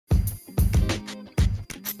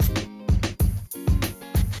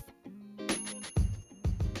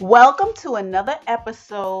Welcome to another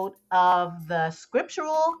episode of the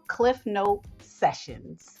Scriptural Cliff Note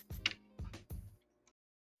Sessions.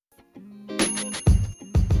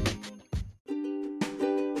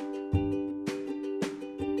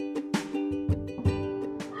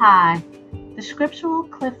 Hi, the Scriptural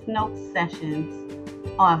Cliff Note Sessions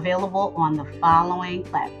are available on the following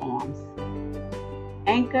platforms: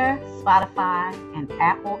 Anchor, Spotify, and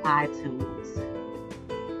Apple iTunes.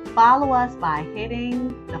 Follow us by hitting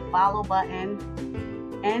the follow button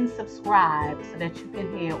and subscribe so that you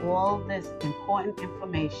can hear all this important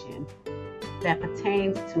information that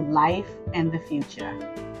pertains to life and the future.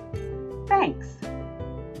 Thanks.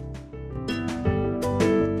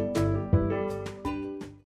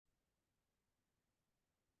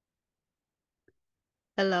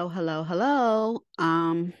 Hello, hello, hello.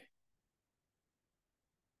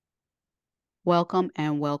 Welcome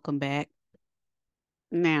and welcome back.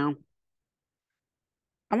 Now,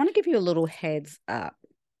 I want to give you a little heads up.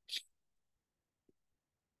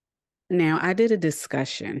 Now, I did a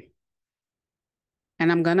discussion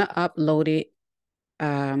and I'm going to upload it.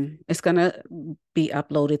 It's going to be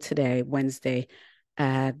uploaded today, Wednesday,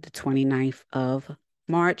 the 29th of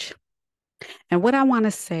March. And what I want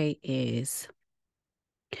to say is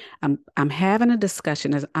I'm having a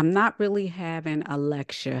discussion. As I'm not really having a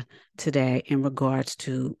lecture today in regards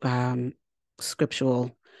to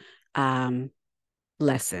scriptural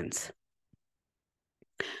lessons.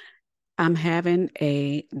 I'm having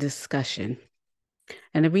a discussion.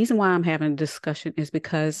 And the reason why I'm having a discussion is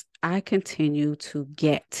because I continue to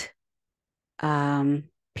get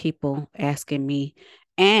people asking me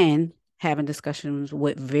and having discussions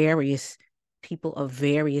with various people of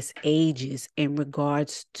various ages in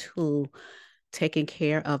regards to taking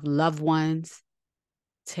care of loved ones,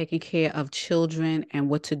 taking care of children, and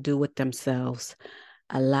what to do with themselves.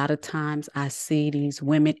 A lot of times I see these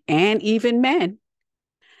women and even men,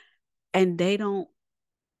 and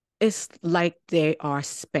it's like they are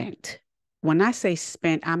spent. When I say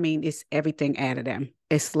spent, I mean it's everything out of them.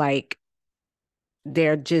 It's like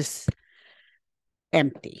they're just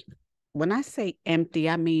empty. When I say empty,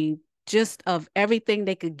 I mean just of everything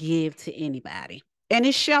they could give to anybody. And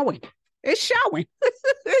it's showing. It's showing.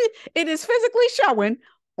 It is physically showing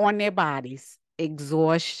on their bodies.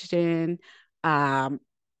 Exhaustion,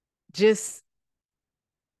 just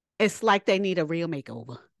it's like they need a real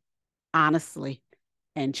makeover, honestly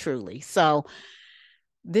and truly. So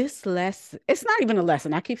this lesson, it's not even a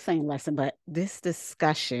lesson. I keep saying lesson, but this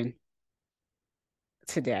discussion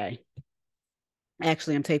today,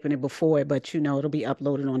 actually, I'm taping it before it, but it'll be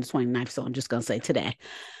uploaded on the 29th. So I'm just going to say today.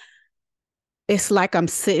 It's like I'm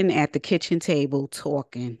sitting at the kitchen table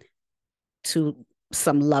talking to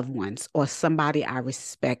some loved ones or somebody I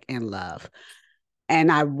respect and love. And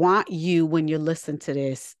I want you, when you listen to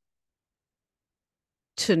this,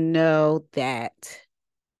 to know that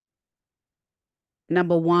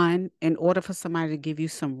number one, in order for somebody to give you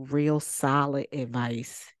some real solid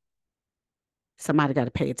advice, somebody got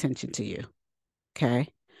to pay attention to you. Okay.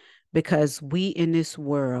 Because we in this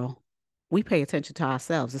world, we pay attention to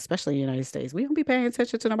ourselves, especially in the United States. We don't be paying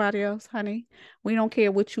attention to nobody else, honey. We don't care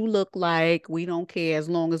what you look like. We don't care as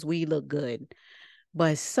long as we look good.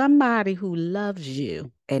 But somebody who loves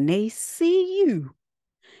you and they see you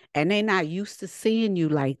and they're not used to seeing you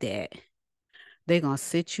like that, they're going to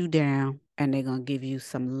sit you down and they're going to give you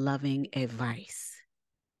some loving advice.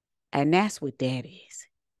 And that's what that is.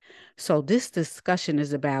 So this discussion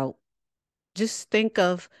is about, just think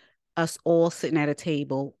of us all sitting at a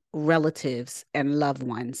table, relatives and loved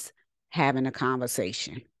ones having a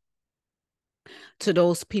conversation. To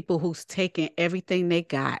those people who's taking everything they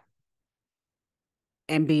got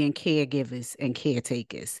and being caregivers and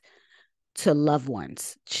caretakers, to loved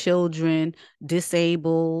ones, children,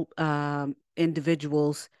 disabled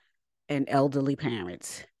individuals, and elderly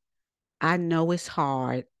parents. I know it's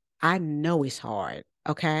hard. I know it's hard.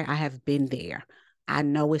 Okay. I have been there. I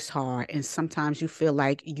know it's hard. And sometimes you feel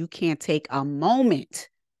like you can't take a moment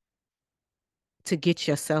to get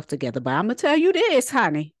yourself together. But I'm going to tell you this,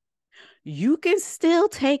 honey. You can still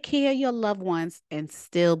take care of your loved ones and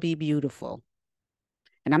still be beautiful.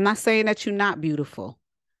 And I'm not saying that you're not beautiful.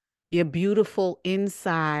 You're beautiful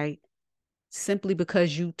inside simply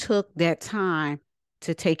because you took that time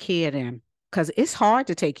to take care of them. Because it's hard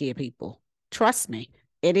to take care of people. Trust me,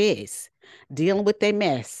 it is. Dealing with their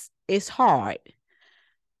mess, it's hard.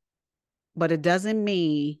 But it doesn't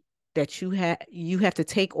mean that you have to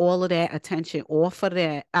take all of that attention off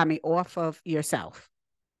of yourself.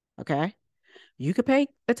 Okay? You could pay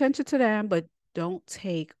attention to them, but don't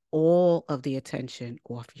take all of the attention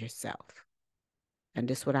off yourself. And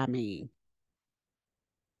this is what I mean.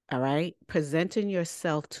 All right. Presenting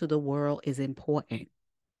yourself to the world is important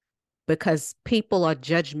because people are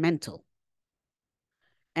judgmental.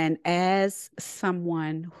 And as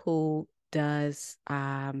someone who does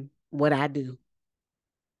what I do,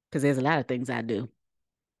 because there's a lot of things I do,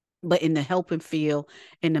 but in the helping field,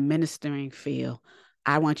 in the ministering field,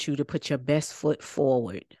 I want you to put your best foot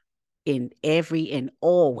forward in every and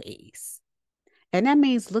always. And that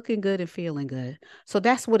means looking good and feeling good. So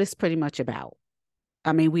that's what it's pretty much about.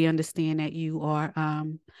 I mean, we understand that you are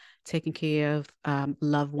taking care of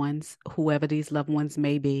loved ones, whoever these loved ones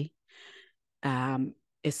may be. Um,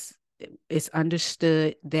 it's it's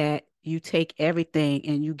understood that you take everything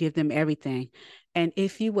and you give them everything. And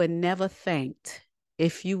if you were never thanked,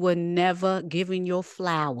 if you were never given your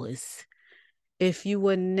flowers, if you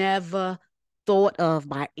were never thought of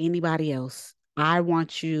by anybody else, I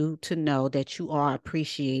want you to know that you are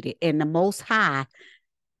appreciated. And the Most High,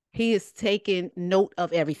 He is taking note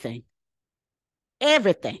of everything,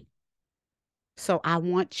 everything. So I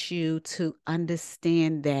want you to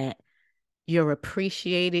understand that you're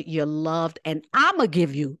appreciated, you're loved, and I'm going to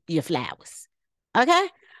give you your flowers. Okay?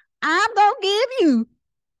 I'm going to give you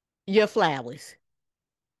your flowers.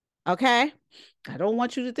 Okay? I don't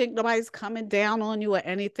want you to think nobody's coming down on you or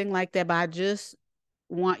anything like that, but I just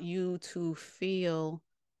want you to feel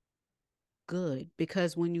good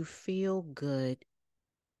because when you feel good,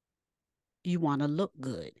 you want to look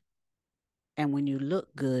good. And when you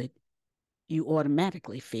look good, you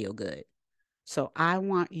automatically feel good. So I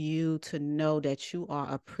want you to know that you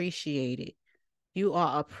are appreciated. You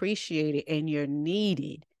are appreciated and you're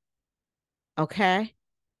needed. Okay?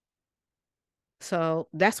 So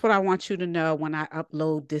that's what I want you to know when I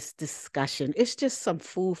upload this discussion. It's just some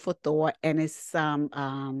food for thought and it's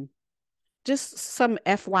some just some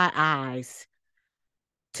FYIs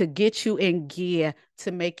to get you in gear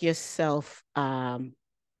to make yourself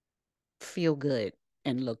feel good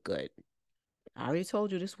and look good. I already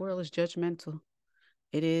told you this world is judgmental.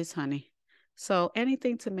 It is, honey. So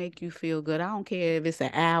anything to make you feel good. I don't care if it's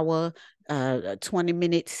an hour, 20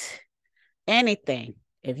 minutes, anything.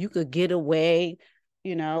 If you could get away,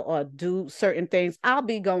 or do certain things, I'll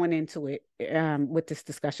be going into it with this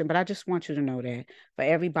discussion. But I just want you to know that for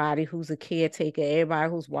everybody who's a caretaker, everybody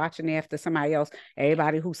who's watching after somebody else,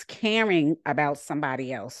 everybody who's caring about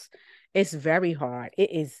somebody else, it's very hard.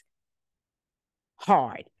 It is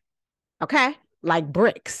hard. Okay? Like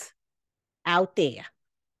bricks out there.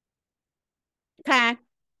 Okay?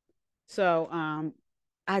 So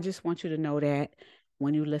I just want you to know that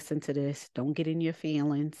when you listen to this, don't get in your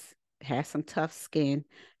feelings. Have some tough skin.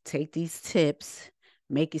 Take these tips.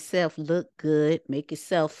 Make yourself look good. Make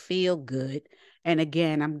yourself feel good. And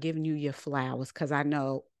again, I'm giving you your flowers because I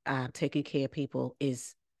know taking care of people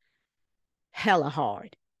is hella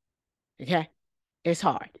hard. Okay? It's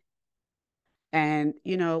hard. And,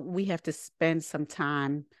 we have to spend some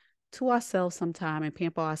time to ourselves sometime and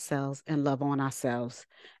pamper ourselves and love on ourselves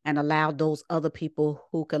and allow those other people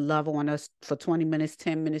who can love on us for 20 minutes,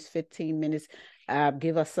 10 minutes, 15 minutes,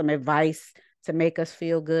 give us some advice to make us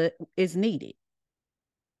feel good is needed.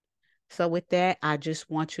 So with that, I just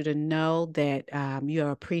want you to know that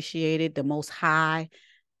you're appreciated. The Most High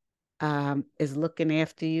is looking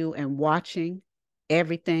after you and watching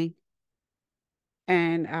everything.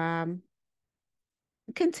 And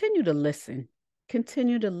continue to listen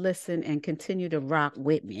and continue to rock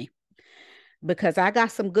with me because I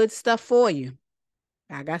got some good stuff for you.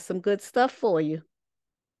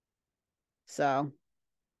 So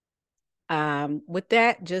with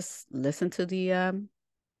that, just listen to the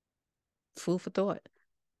food for thought.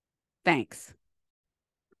 Thanks.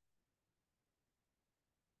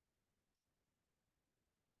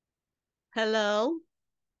 Hello,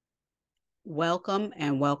 welcome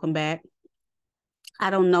and welcome back. I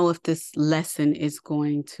don't know if this lesson is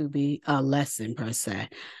going to be a lesson per se,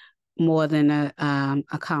 more than a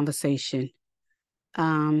conversation.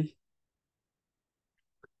 I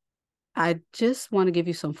just want to give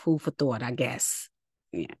you some food for thought, I guess.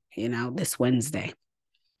 Yeah, this Wednesday.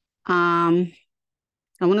 I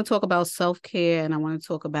want to talk about self-care and I want to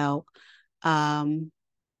talk about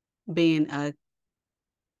being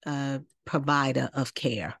a provider of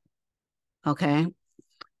care, okay,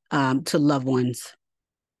 to loved ones.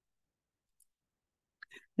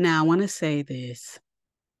 Now, I want to say this.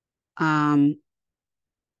 There's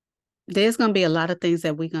going to be a lot of things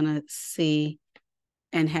that we're going to see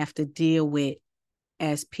and have to deal with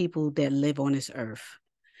as people that live on this earth.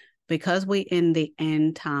 Because we're in the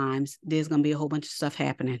end times, there's going to be a whole bunch of stuff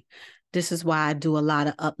happening. This is why I do a lot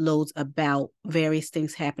of uploads about various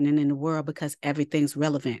things happening in the world because everything's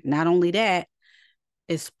relevant. Not only that,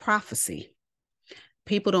 it's prophecy.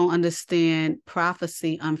 People don't understand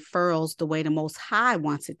prophecy unfurls the way the Most High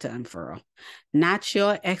wants it to unfurl, not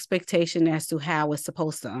your expectation as to how it's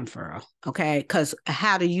supposed to unfurl. Okay. Because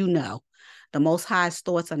how do you know? The Most High's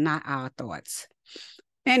thoughts are not our thoughts.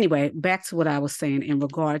 Anyway, back to what I was saying in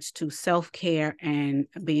regards to self-care and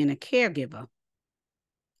being a caregiver.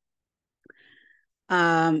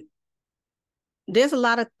 There's a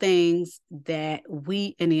lot of things that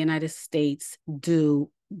we in the United States do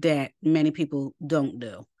that many people don't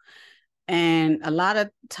do. And a lot of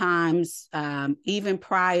times, even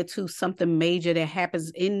prior to something major that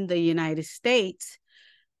happens in the United States,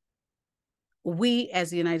 we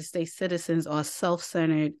as United States citizens are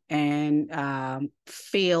self-centered and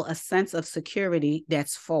feel a sense of security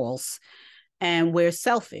that's false. And we're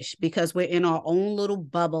selfish because we're in our own little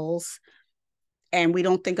bubbles and we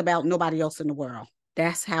don't think about nobody else in the world.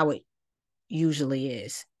 That's how it usually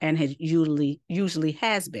is and has usually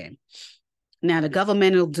has been. Now, the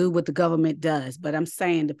government will do what the government does, but I'm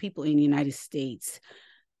saying the people in the United States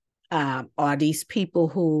are these people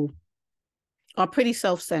who are pretty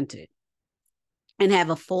self-centered and have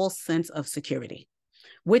a false sense of security,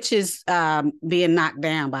 which is being knocked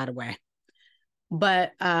down, by the way.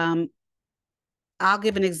 But I'll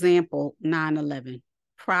give an example, 9/11.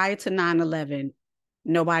 Prior to 9/11,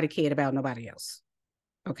 nobody cared about nobody else,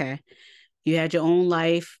 okay? You had your own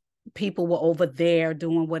life. People were over there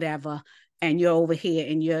doing whatever, and you're over here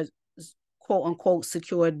in your quote unquote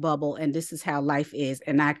secured bubble, and this is how life is.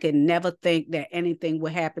 And I could never think that anything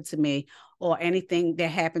would happen to me or anything that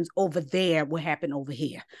happens over there will happen over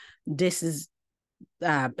here. This is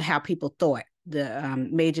how people thought. The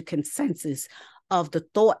major consensus of the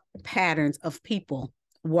thought patterns of people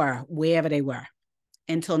were wherever they were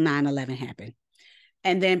until 9/11 happened.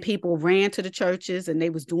 And then people ran to the churches and they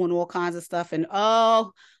was doing all kinds of stuff. And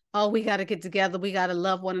we got to get together. We got to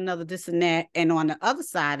love one another, this and that. And on the other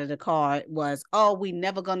side of the card was, we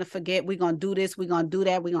never going to forget. We're going to do this. We're going to do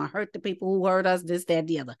that. We're going to hurt the people who hurt us, this, that,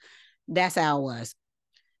 the other. That's how it was.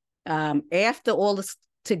 After all this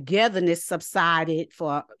togetherness subsided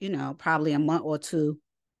for, probably a month or two,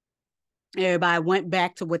 everybody went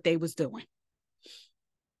back to what they was doing.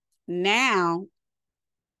 Now,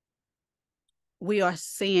 we are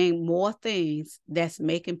seeing more things that's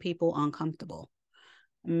making people uncomfortable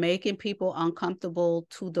to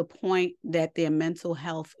the point that their mental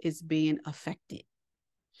health is being affected.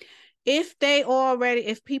 If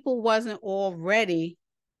people wasn't already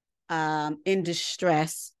in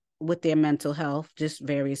distress with their mental health, just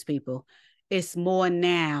various people, it's more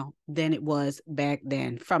now than it was back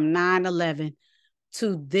then. From 9/11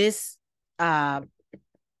 to this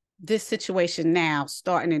situation now,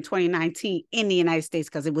 starting in 2019 in the United States,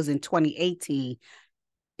 because it was in 2018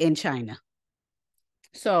 in China.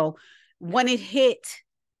 So when it hit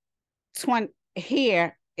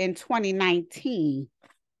here in 2019,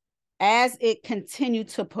 as it continued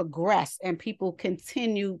to progress and people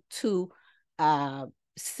continue to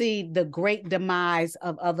see the great demise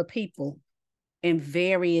of other people in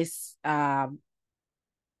various parts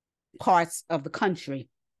of the country,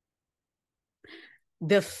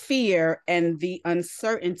 the fear and the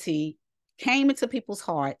uncertainty came into people's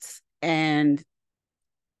hearts and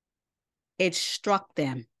it struck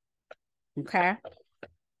them. Okay.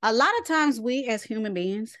 A lot of times we as human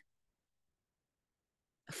beings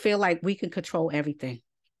feel like we can control everything,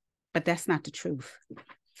 but that's not the truth.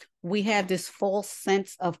 We have this false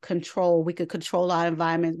sense of control. We could control our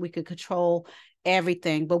environment. We could control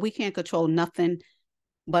everything, but we can't control nothing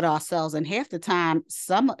but ourselves. And half the time,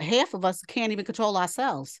 half of us can't even control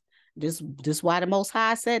ourselves. This why the Most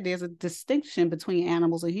High said there's a distinction between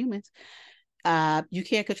animals and humans. You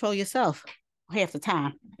can't control yourself half the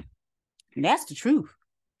time. And that's the truth.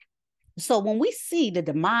 So when we see the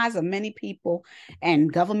demise of many people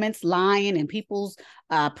and governments lying and people's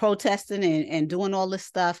protesting and doing all this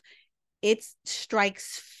stuff, it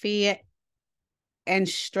strikes fear and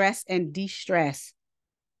stress and de-stress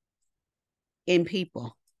in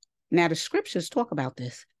people. Now, the scriptures talk about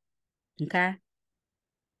this, okay?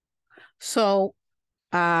 So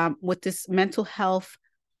with this mental health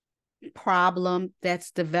problem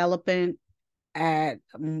that's developing,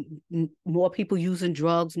 more people using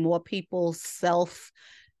drugs, more people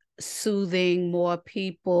self-soothing, more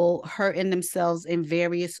people hurting themselves in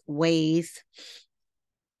various ways.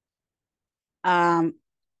 I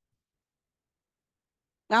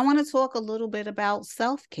want to talk a little bit about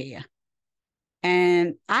self-care.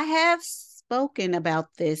 And I have spoken about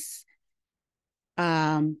this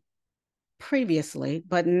previously,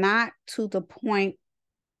 but not to the point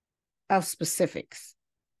of specifics.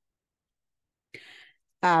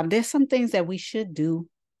 There's some things that we should do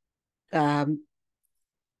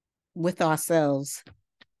with ourselves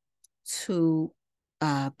to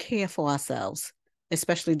care for ourselves,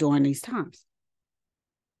 especially during these times.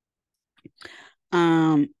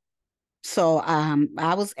 So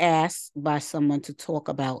I was asked by someone to talk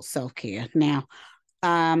about self-care. Now,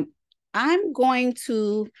 I'm not going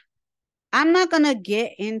to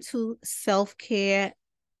get into self-care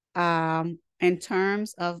in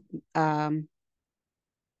terms of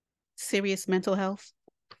serious mental health.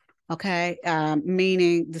 Okay.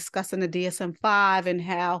 Meaning discussing the DSM-5 and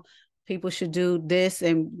how people should do this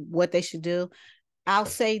and what they should do. I'll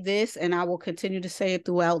say this, and I will continue to say it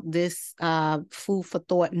throughout this food for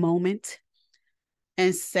thought moment,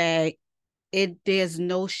 and say there's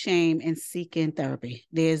no shame in seeking therapy.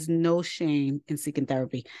 There's no shame in seeking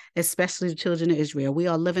therapy, especially the children of Israel. We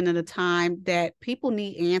are living in a time that people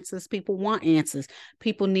need answers. People want answers.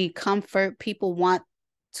 People need comfort. People want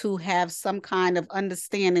to have some kind of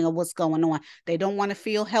understanding of what's going on. They don't want to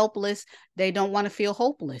feel helpless. They don't want to feel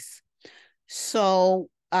hopeless. So,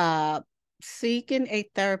 seeking a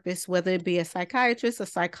therapist, whether it be a psychiatrist, a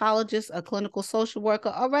psychologist, a clinical social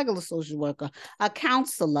worker, a regular social worker, a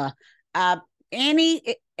counselor,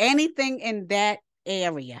 anything in that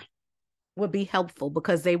area would be helpful,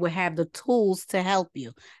 because they will have the tools to help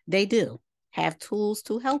you. They do have tools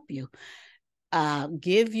to help you.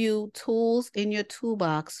 Give you tools in your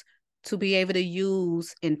toolbox to be able to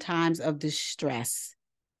use in times of distress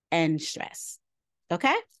and stress.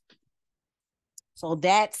 Okay? So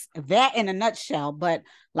that's that in a nutshell. But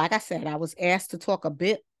like I said, I was asked to talk a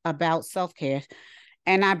bit about self-care,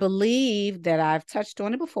 and I believe that I've touched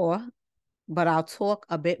on it before, but I'll talk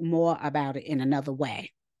a bit more about it in another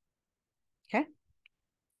way. Okay.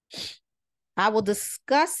 I will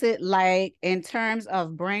discuss it like in terms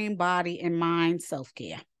of brain, body, and mind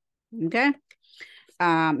self-care. Okay.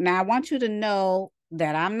 Now I want you to know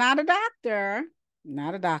that I'm not a doctor.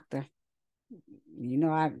 Not a doctor. You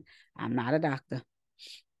know, I'm not a doctor.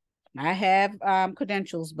 I have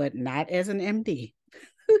credentials, but not as an MD.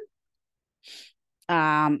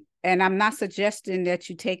 And I'm not suggesting that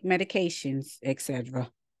you take medications, etc.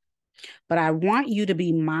 But I want you to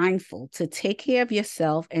be mindful to take care of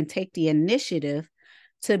yourself and take the initiative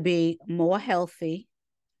to be more healthy,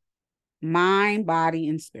 mind, body,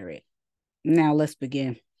 and spirit. Now let's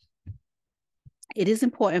begin. It is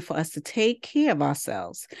important for us to take care of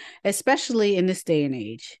ourselves, especially in this day and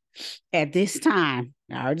age. At this time,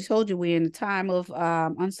 I already told you we're in a time of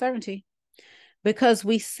uncertainty, because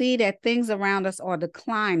we see that things around us are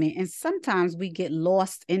declining, and sometimes we get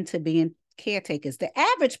lost into being caretakers. The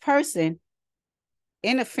average person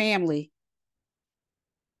in a family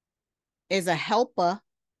is a helper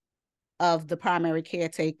of the primary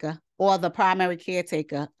caretaker, or the primary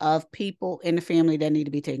caretaker of people in the family that need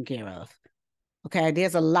to be taken care of. Okay,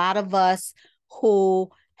 there's a lot of us who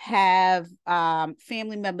have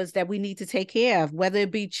family members that we need to take care of, whether it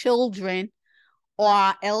be children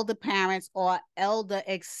or elder parents or elder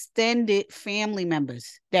extended family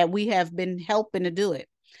members that we have been helping to do it.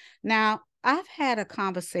 Now, I've had a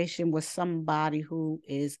conversation with somebody who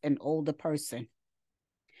is an older person.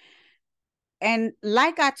 And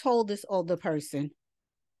like I told this older person,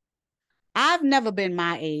 I've never been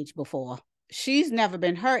my age before. She's never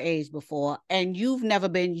been her age before. And you've never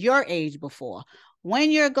been your age before.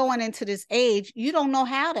 When you're going into this age, you don't know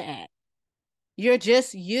how to act. You're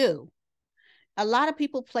just you. A lot of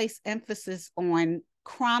people place emphasis on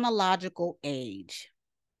chronological age.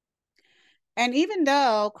 And even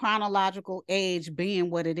though chronological age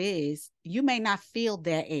being what it is, you may not feel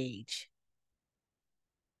that age.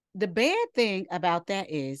 The bad thing about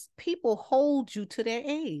that is people hold you to their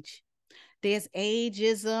age. There's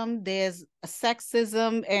ageism, there's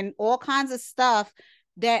sexism, and all kinds of stuff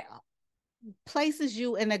that places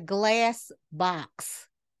you in a glass box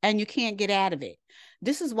and you can't get out of it.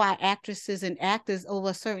 This is why actresses and actors over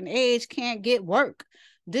a certain age can't get work.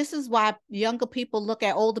 This is why younger people look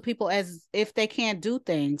at older people as if they can't do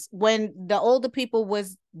things when the older people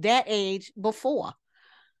was that age before.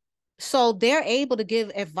 So they're able to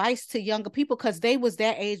give advice to younger people because they was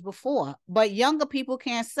that age before. But younger people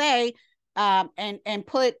can't say and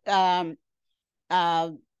put chokeholds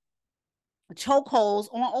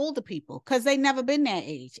on older people because they never been that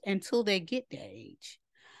age until they get that age.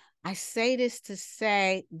 I say this to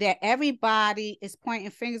say that everybody is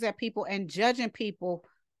pointing fingers at people and judging people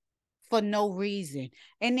for no reason.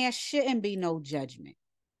 And there shouldn't be no judgment.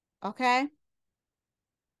 Okay?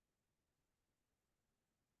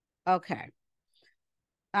 Okay.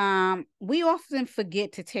 We often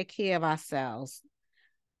forget to take care of ourselves.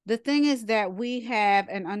 The thing is that we have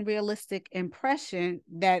an unrealistic impression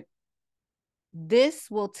that this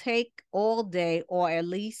will take all day or at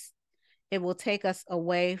least It will take us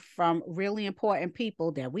away from really important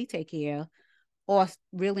people that we take care of or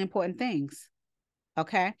really important things.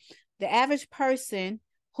 Okay. The average person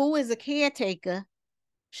who is a caretaker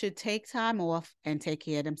should take time off and take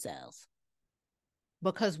care of themselves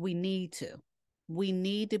because we need to. We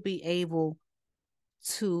need to be able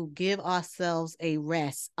to give ourselves a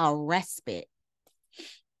respite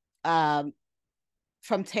from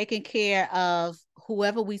taking care of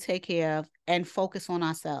whoever we take care of and focus on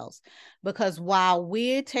ourselves. Because while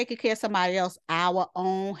we're taking care of somebody else, our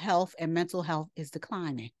own health and mental health is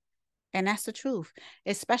declining. And that's the truth,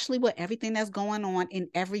 especially with everything that's going on in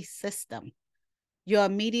every system. Your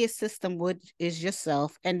immediate system is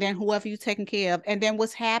yourself, and then whoever you're taking care of, and then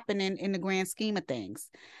what's happening in the grand scheme of things.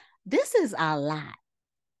 This is a lot.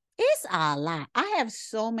 It's a lot. I have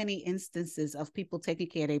so many instances of people taking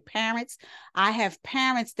care of their parents. I have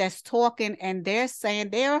parents that's talking and they're saying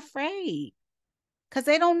they're afraid because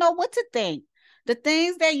they don't know what to think. The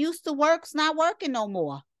things that used to work's not working no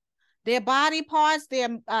more. Their body parts,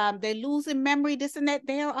 they're losing memory, this and that.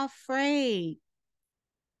 They're afraid.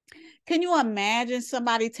 Can you imagine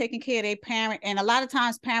somebody taking care of their parent? And a lot of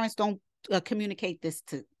times parents don't communicate this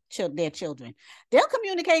to their children. They'll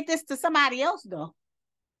communicate this to somebody else, though.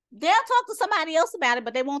 They'll talk to somebody else about it,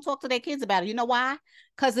 but they won't talk to their kids about it. You know why?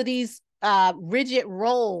 Because of these rigid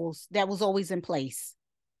roles that was always in place.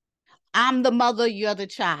 I'm the mother, you're the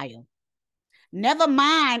child. Never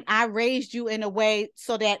mind, I raised you in a way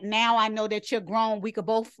so that now I know that you're grown. We could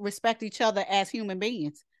both respect each other as human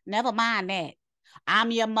beings. Never mind that.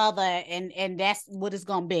 I'm your mother, and that's what it's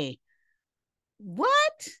going to be.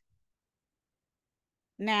 What?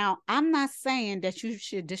 Now, I'm not saying that you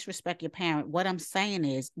should disrespect your parent. What I'm saying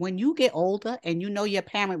is when you get older and you know your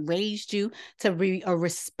parent raised you to be a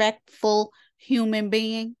respectful human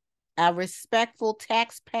being, a respectful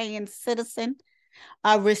tax-paying citizen,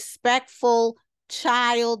 a respectful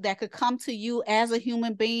child that could come to you as a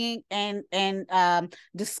human being and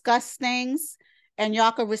discuss things, and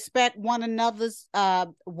y'all could respect one another's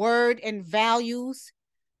word and values.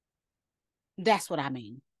 That's what I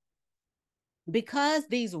mean. Because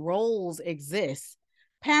these roles exist,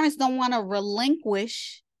 parents don't want to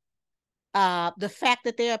relinquish the fact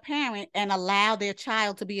that they're a parent and allow their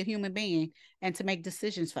child to be a human being and to make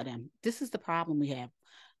decisions for them. This is the problem we have.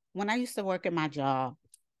 When I used to work at my job,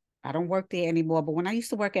 I don't work there anymore, but when I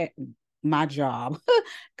used to work at my job,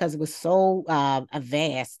 because it was so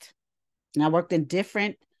vast, and I worked in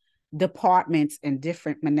different departments in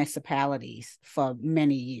different municipalities for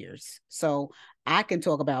many years. So I can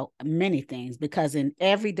talk about many things because in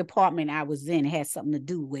every department I was in, it had something to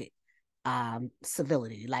do with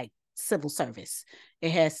civility, like civil service.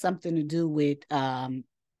 It has something to do with, well,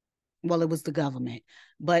 it was the government,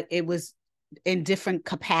 but it was in different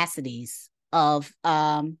capacities of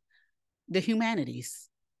the humanities,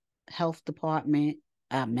 health department,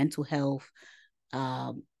 mental health,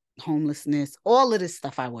 homelessness, all of this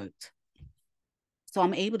stuff I worked. So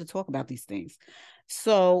I'm able to talk about these things.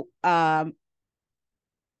 So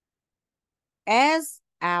as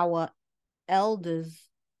our elders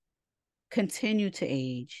continue to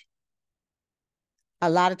age,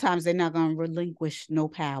 a lot of times they're not going to relinquish no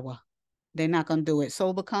power. They're not going to do it.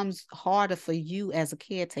 So it becomes harder for you as a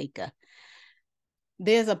caretaker.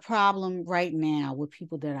 There's a problem right now with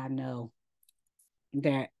people that I know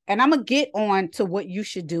that, and I'm gonna get on to what you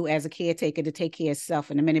should do as a caretaker to take care of yourself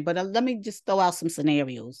in a minute, but let me just throw out some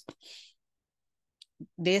scenarios.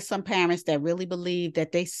 There's some parents that really believe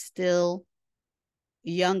that they still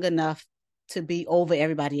young enough to be over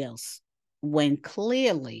everybody else when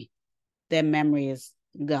clearly their memory is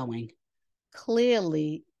going.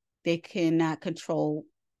 Clearly they cannot control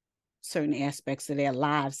certain aspects of their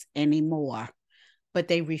lives anymore, but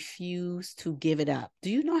they refuse to give it up. Do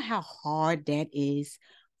you know how hard that is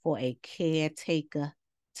for a caretaker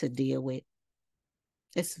to deal with?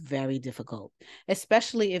 It's very difficult,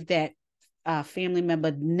 especially if that family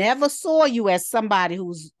member never saw you as somebody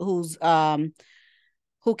who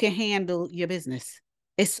can handle your business.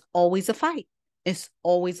 It's always a fight. It's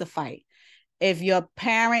always a fight. If your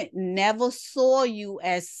parent never saw you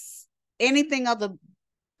as anything other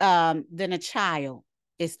than a child,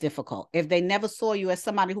 it's difficult. If they never saw you as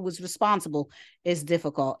somebody who was responsible, it's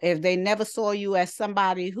difficult. If they never saw you as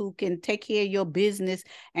somebody who can take care of your business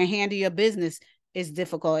and handle your business, it's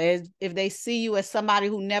difficult. If they see you as somebody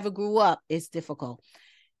who never grew up, it's difficult.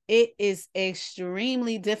 It is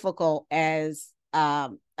extremely difficult as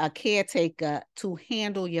a caretaker to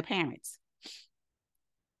handle your parents.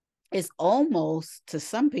 It's almost, to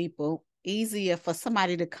some people, easier for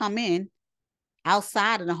somebody to come in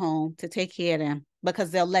outside of the home to take care of them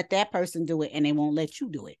because they'll let that person do it and they won't let you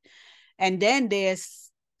do it. And then there's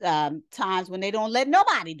times when they don't let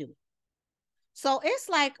nobody do it. So it's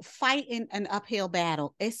like fighting an uphill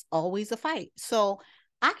battle. It's always a fight. So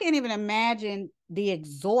I can't even imagine the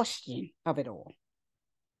exhaustion of it all.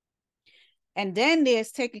 And then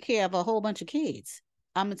there's taking care of a whole bunch of kids.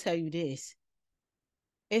 I'm going to tell you this.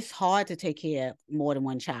 It's hard to take care of more than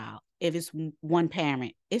one child. If it's one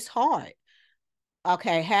parent, it's hard.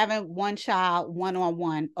 Okay, having one child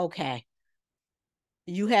one-on-one, okay.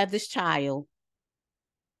 You have this child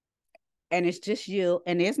and it's just you,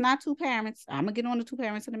 and there's not two parents. I'm gonna get on the two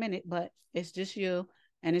parents in a minute, but it's just you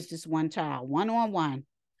and it's just one child, one-on-one.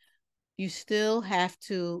 You still have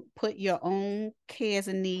to put your own cares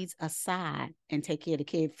and needs aside and take care of the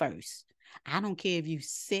kid first. I don't care if you're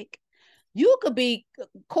sick. You could be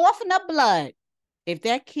coughing up blood. If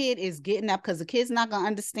that kid is getting up, because the kid's not going to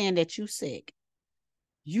understand that you're sick,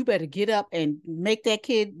 you better get up and make that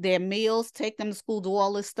kid their meals, take them to school, do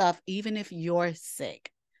all this stuff, even if you're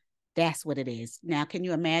sick. That's what it is. Now, can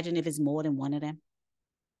you imagine if it's more than one of them?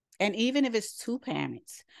 And even if it's two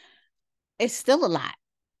parents, it's still a lot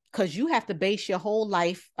because you have to base your whole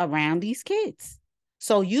life around these kids.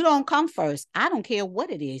 So you don't come first. I don't care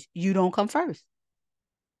what it is. You don't come first.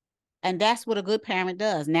 And that's what a good parent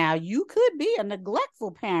does. Now, you could be a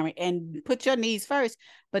neglectful parent and put your needs first,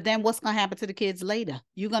 but then what's going to happen to the kids later?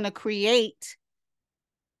 You're going to create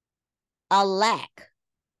a lack,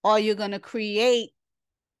 or you're going to create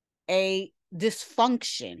a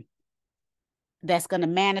dysfunction that's going to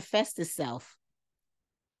manifest itself.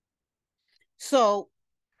 So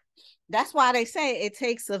that's why they say it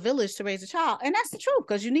takes a village to raise a child. And that's the truth,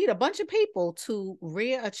 because you need a bunch of people to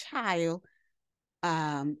rear a child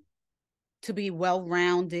to be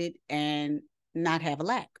well-rounded and not have a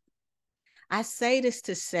lack. I say this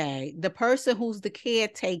to say the person who's the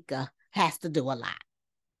caretaker has to do a lot.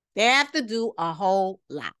 They have to do a whole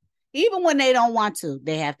lot. Even when they don't want to,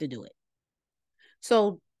 they have to do it.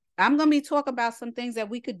 So I'm going to be talking about some things that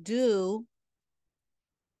we could do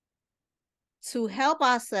to help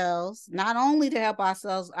ourselves. Not only to help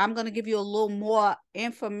ourselves, I'm going to give you a little more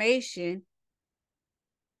information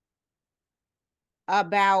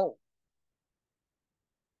about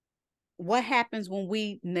what happens when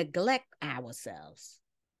we neglect ourselves.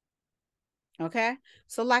 Okay.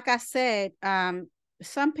 So like I said,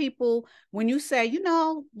 some people, when you say,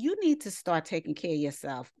 you need to start taking care of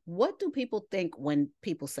yourself, what do people think when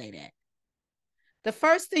people say that? The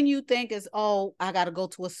first thing you think is, oh, I got to go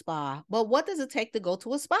to a spa. But what does it take to go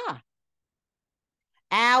to a spa?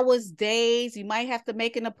 Hours, days, you might have to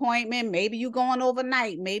make an appointment. Maybe you're going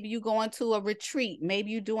overnight. Maybe you're going to a retreat.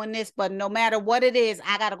 Maybe you're doing this, but no matter what it is,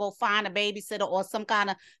 I got to go find a babysitter or some kind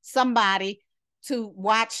of somebody to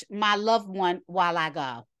watch my loved one while I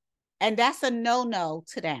go. And that's a no-no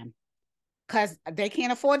to them because they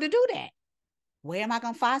can't afford to do that. Where am I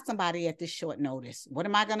going to find somebody at this short notice? What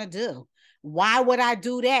am I going to do? Why would I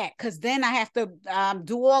do that? Because then I have to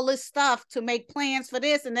do all this stuff to make plans for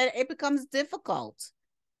this, and then it becomes difficult.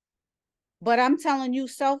 But I'm telling you,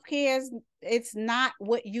 self-care it's not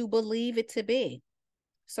what you believe it to be.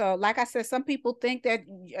 So like I said, some people think that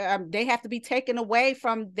they have to be taken away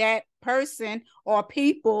from that person or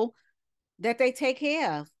people that they take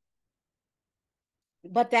care of.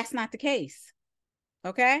 But that's not the case.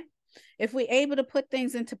 Okay? If we're able to put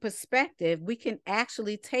things into perspective, we can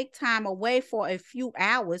actually take time away for a few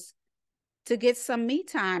hours to get some me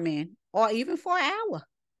time in, or even for an hour.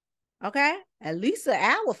 Okay? At least an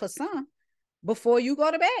hour for some before you go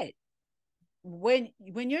to bed. When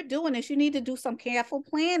you're doing this, you need to do some careful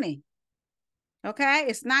planning. Okay?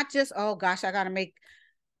 It's not just, oh gosh, I got to make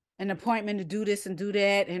an appointment to do this and do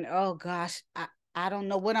that. And oh gosh, I don't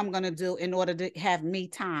know what I'm going to do in order to have me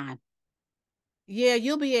time. Yeah,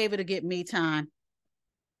 you'll be able to get me time.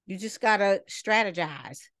 You just got to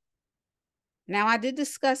strategize. Now, I did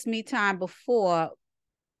discuss me time before,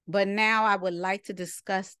 but now I would like to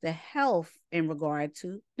discuss the health in regard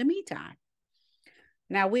to the me time.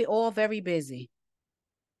 Now, we're all very busy.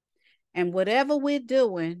 And whatever we're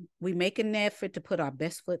doing, we make an effort to put our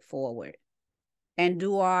best foot forward and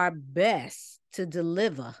do our best to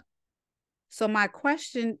deliver. So my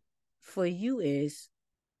question for you is,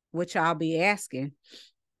 which I'll be asking,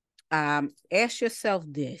 ask yourself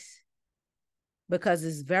this, because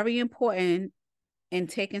it's very important in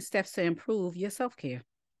taking steps to improve your self-care.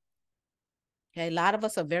 Okay, a lot of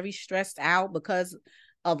us are very stressed out because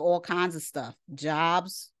of all kinds of stuff.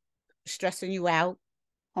 Jobs stressing you out,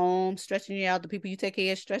 home stressing you out, the people you take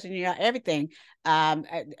care of stressing you out, everything.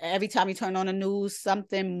 Every time you turn on the news,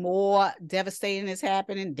 something more devastating is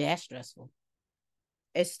happening. That's stressful.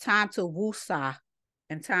 It's time to woosah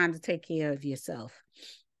and time to take care of yourself.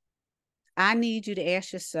 I need you to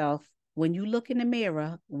ask yourself, when you look in the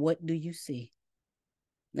mirror, what do you see?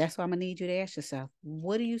 That's what I'm going to need you to ask yourself.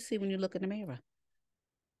 What do you see when you look in the mirror?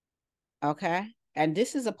 Okay. And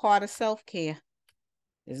this is a part of self-care.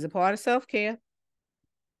 This is a part of self-care.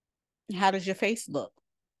 How does your face look?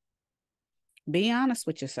 Be honest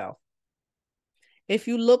with yourself. If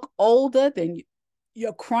you look older than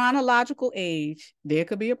your chronological age, there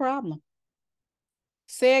could be a problem.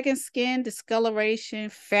 Sagging skin, discoloration,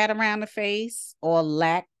 fat around the face, or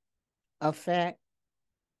lack of fat,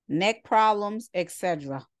 neck problems,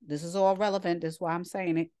 etc. This is all relevant. That's why I'm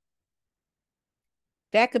saying it.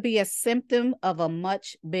 That could be a symptom of a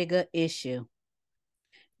much bigger issue.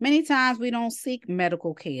 Many times we don't seek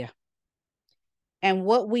medical care. And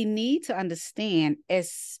what we need to understand,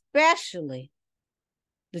 especially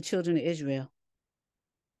the children of Israel,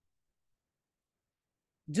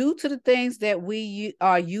 due to the things that we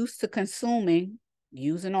are used to consuming,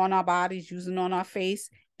 using on our bodies, using on our face,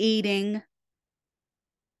 eating,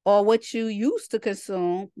 or what you used to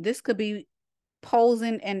consume, this could be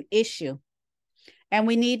posing an issue. And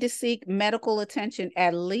we need to seek medical attention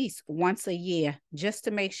at least once a year just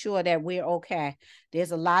to make sure that we're okay.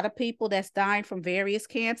 There's a lot of people that's dying from various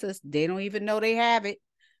cancers. They don't even know they have it.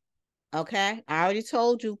 Okay, I already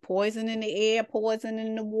told you, poison in the air, poison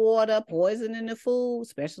in the water, poison in the food,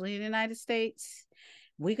 especially in the United States.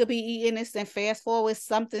 We could be eating this and fast forward,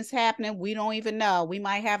 something's happening. We don't even know. We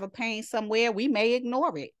might have a pain somewhere. We may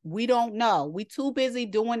ignore it. We don't know. We too busy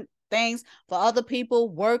doing things for other people,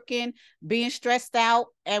 working, being stressed out,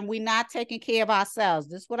 and we not taking care of ourselves.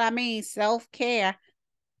 This is what I mean, self-care.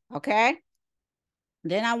 Okay.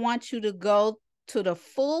 Then I want you to go to the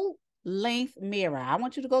full length mirror. I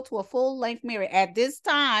want you to go to a full length mirror. At this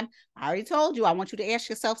time, I already told you, I want you to ask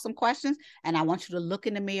yourself some questions, and I want you to look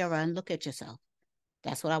in the mirror and look at yourself.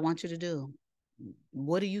 That's what I want you to do.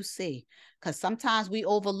 What do you see? Because sometimes we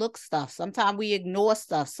overlook stuff. Sometimes we ignore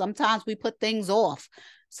stuff. Sometimes we put things off.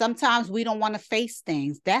 Sometimes we don't want to face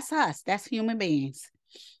things. That's us. That's human beings.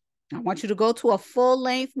 I want you to go to a full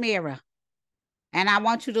length mirror, and I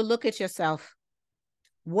want you to look at yourself.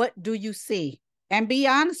 What do you see? And be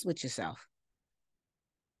honest with yourself.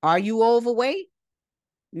 Are you overweight?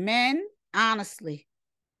 Men, honestly,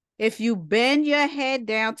 if you bend your head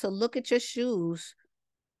down to look at your shoes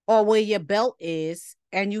or where your belt is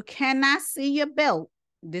and you cannot see your belt,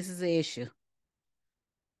 this is the issue.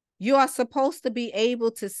 You are supposed to be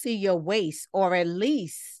able to see your waist, or at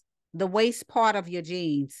least the waist part of your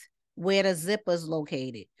jeans where the zipper is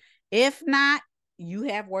located. If not, you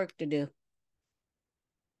have work to do.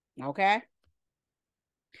 Okay?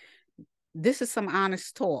 This is some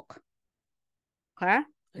honest talk. Okay?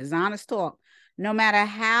 It's honest talk. No matter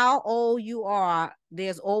how old you are,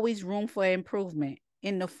 there's always room for improvement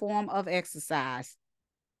in the form of exercise.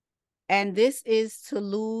 And this is to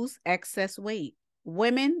lose excess weight.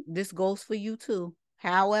 Women, this goes for you too.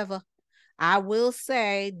 However, I will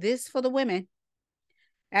say this for the women.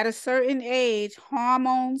 At a certain age,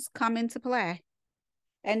 hormones come into play.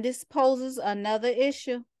 And this poses another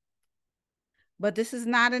issue. But this is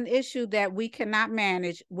not an issue that we cannot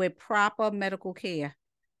manage with proper medical care.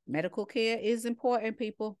 Medical care is important,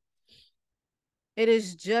 people. It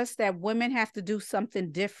is just that women have to do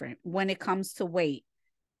something different when it comes to weight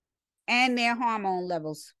and their hormone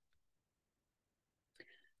levels.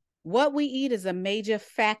 What we eat is a major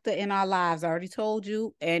factor in our lives. I already told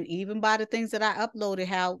you, and even by the things that I uploaded,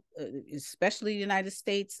 how especially the United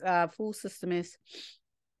States food system is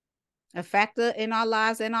a factor in our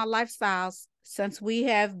lives and our lifestyles, since we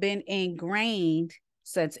have been ingrained,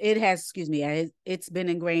 since it has, excuse me, it's been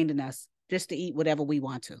ingrained in us just to eat whatever we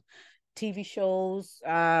want to. TV shows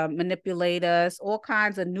manipulate us, all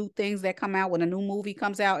kinds of new things that come out when a new movie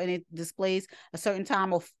comes out and it displays a certain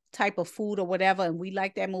type of food or whatever, and we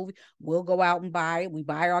like that movie, we'll go out and buy it. We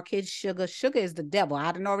buy our kids sugar. Sugar is the devil.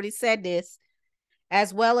 I done already said this.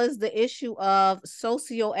 As well as the issue of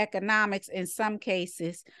socioeconomics in some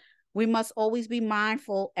cases. We must always be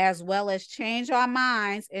mindful, as well as change our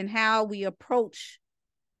minds in how we approach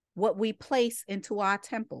what we place into our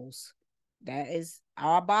temples. That is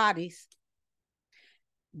our bodies.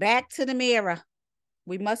 Back to the mirror.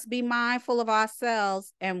 We must be mindful of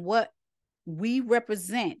ourselves and what we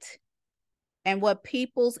represent and what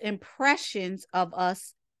people's impressions of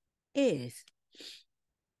us is.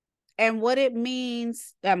 And what it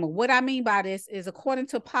means, what I mean by this is, according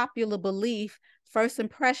to popular belief, first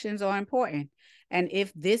impressions are important. And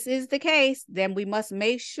if this is the case, then we must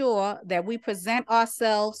make sure that we present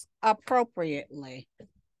ourselves appropriately.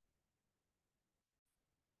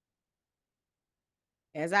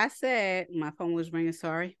 As I said, my phone was ringing,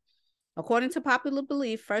 sorry. According to popular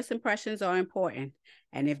belief, first impressions are important.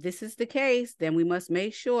 And if this is the case, then we must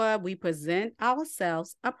make sure we present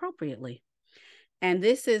ourselves appropriately. And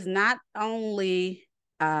this is not only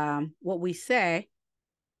what we say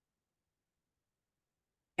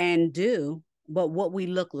and do, but what we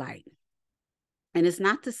look like. And it's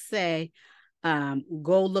not to say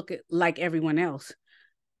go look like everyone else,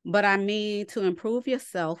 but I mean to improve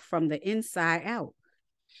yourself from the inside out.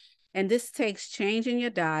 And this takes changing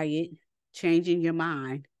your diet, changing your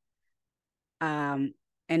mind. And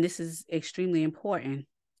this is extremely important,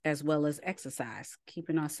 as well as exercise,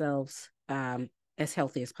 keeping ourselves as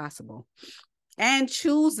healthy as possible and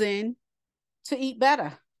choosing to eat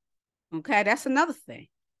better. Okay, that's another thing.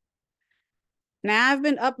 Now, I've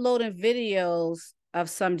been uploading videos of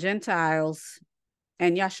some Gentiles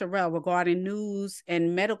and Yasharel regarding news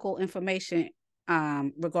and medical information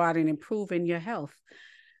regarding improving your health.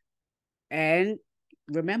 And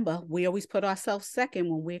remember, we always put ourselves second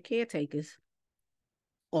when we're caretakers,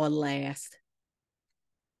 or last.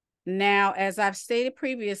 Now, as I've stated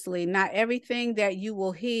previously, not everything that you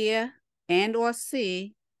will hear and or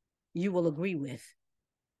see, you will agree with.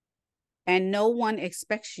 And no one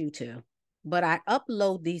expects you to. But I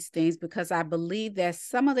upload these things because I believe that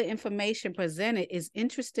some of the information presented is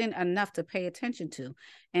interesting enough to pay attention to.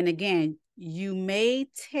 And again, you may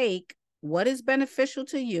take what is beneficial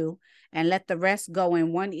to you and let the rest go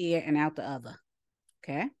in one ear and out the other.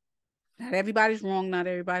 Okay? Not everybody's wrong, not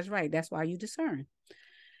everybody's right. That's why you discern.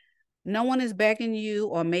 No one is begging you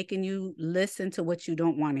or making you listen to what you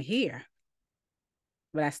don't want to hear,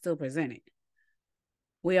 but I still present it.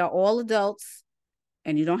 We are all adults,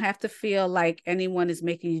 and you don't have to feel like anyone is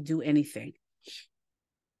making you do anything.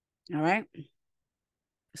 All right?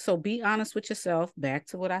 So be honest with yourself, back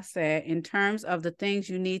to what I said, in terms of the things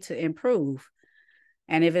you need to improve.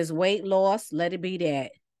 And if it's weight loss, let it be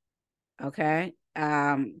that. Okay?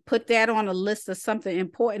 Put that on a list of something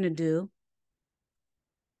important to do,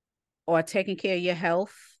 or taking care of your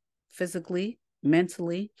health, physically,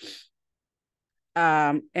 mentally,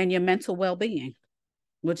 and your mental well-being,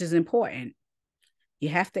 which is important. You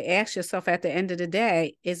have to ask yourself at the end of the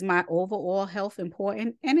day, is my overall health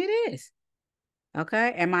important? And it is.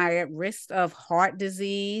 Okay. Am I at risk of heart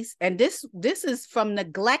disease? And this is from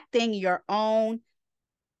neglecting your own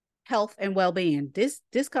health and well-being. This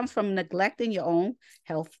comes from neglecting your own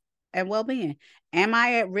health and well-being. Am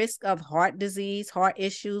I at risk of heart disease, heart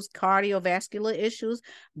issues, cardiovascular issues,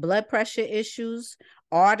 blood pressure issues,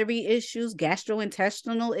 artery issues,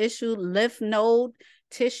 gastrointestinal issues, lymph node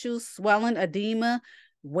tissues, swelling, edema,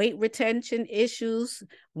 weight retention issues,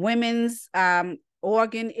 women's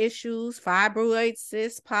organ issues, fibroids,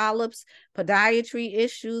 cysts, polyps, podiatry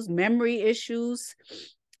issues, memory issues,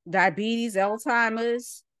 diabetes,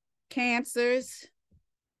 Alzheimer's, cancers,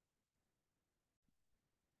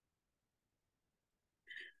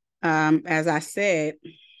 as I said,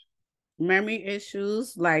 memory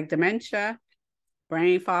issues like dementia,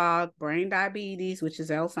 brain fog, brain diabetes, which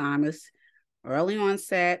is Alzheimer's, early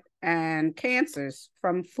onset, and cancers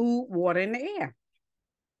from food, water, and the air.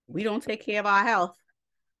 We don't take care of our health.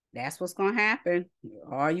 That's what's going to happen.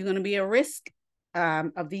 Are you going to be a risk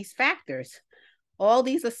of these factors? All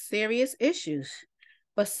these are serious issues,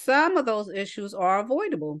 but some of those issues are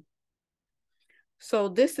avoidable. So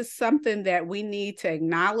this is something that we need to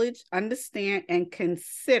acknowledge, understand, and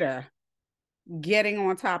consider getting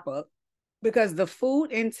on top of, because the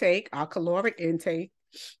food intake, our caloric intake,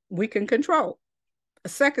 we can control.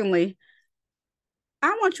 Secondly, I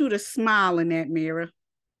want you to smile in that mirror.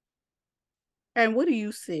 And what do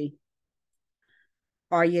you see?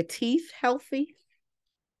 Are your teeth healthy?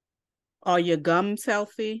 Are your gums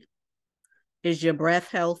healthy? Is your breath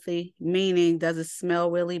healthy? Meaning, does it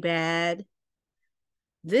smell really bad?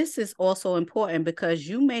 This is also important because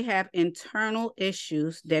you may have internal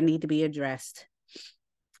issues that need to be addressed.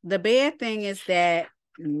 The bad thing is that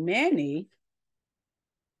many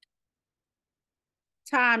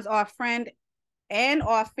times our friend and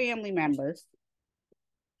our family members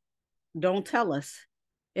don't tell us.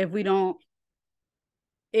 If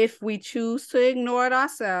we choose to ignore it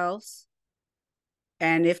ourselves,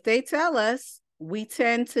 and if they tell us, we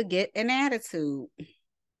tend to get an attitude.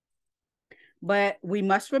 But we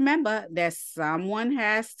must remember that someone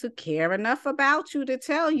has to care enough about you to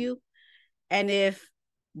tell you. And if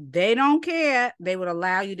they don't care, they would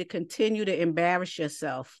allow you to continue to embarrass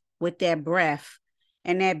yourself with that breath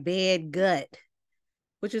and that bad gut,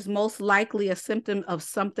 which is most likely a symptom of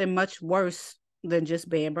something much worse than just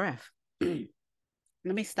bad breath. Let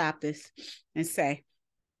me stop this and say,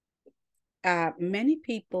 many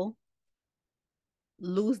people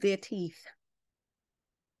lose their teeth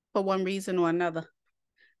for one reason or another.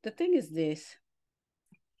 The thing is this,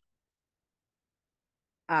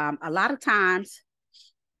 a lot of times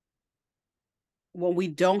when we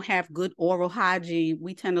don't have good oral hygiene,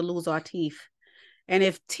 we tend to lose our teeth. And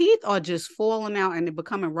if teeth are just falling out and they're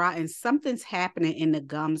becoming rotten, something's happening in the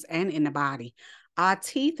gums and in the body. Our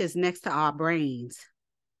teeth is next to our brains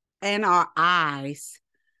and our eyes.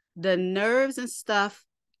 The nerves and stuff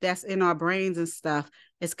that's in our brains and stuff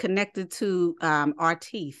is connected to our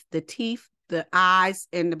teeth, the eyes,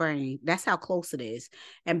 and the brain. That's how close it is.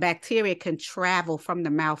 And bacteria can travel from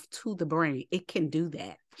the mouth to the brain. It can do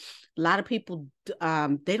that. A lot of people,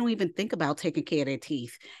 they don't even think about taking care of their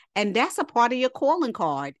teeth. And that's a part of your calling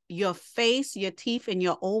card. Your face, your teeth, and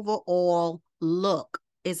your overall look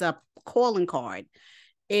is a calling card.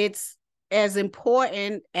 It's as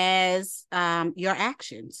important as your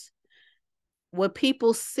actions. What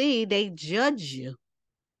people see, they judge you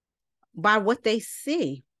by what they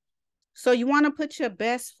see. So you want to put your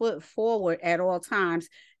best foot forward at all times.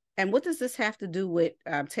 And what does this have to do with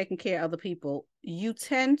taking care of other people? You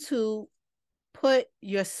tend to put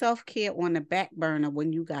your self-care on the back burner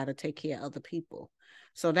when you got to take care of other people.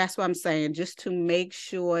 So that's what I'm saying, just to make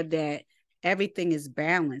sure that everything is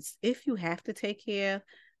balanced. If you have to take care of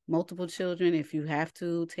multiple children, if you have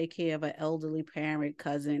to take care of an elderly parent,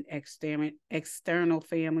 cousin, external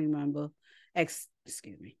family member, an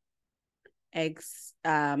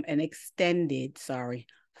extended,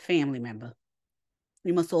 family member,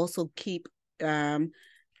 you must also keep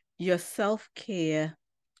your self-care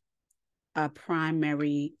a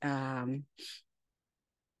primary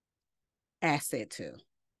asset too.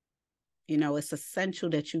 You know, it's essential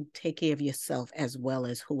that you take care of yourself as well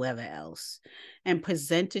as whoever else, and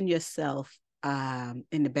presenting yourself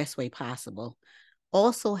in the best way possible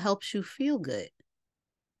also helps you feel good.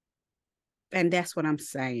 And that's what I'm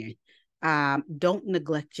saying. Don't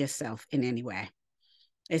neglect yourself in any way,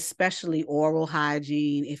 especially oral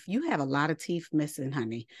hygiene. If you have a lot of teeth missing,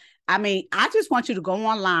 honey, I mean, I just want you to go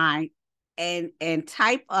online and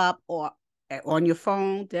type up, or on your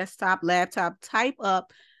phone, desktop, laptop, type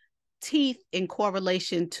up teeth in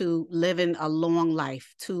correlation to living a long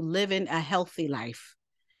life, to living a healthy life.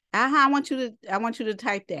 I want you to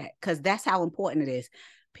type that, because that's how important it is.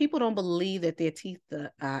 People don't believe that their teeth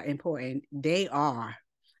are important. They are,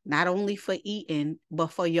 not only for eating, but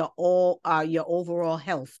for your overall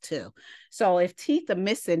health too. So if teeth are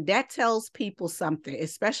missing, that tells people something,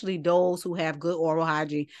 especially those who have good oral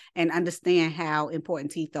hygiene and understand how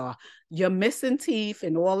important teeth are. You're missing teeth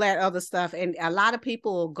and all that other stuff. And a lot of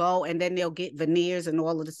people will go and then they'll get veneers and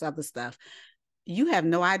all of this other stuff. You have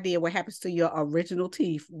no idea what happens to your original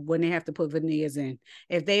teeth when they have to put veneers in.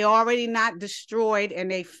 If they already not destroyed and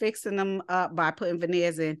they fixing them up by putting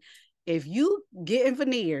veneers in, if you get in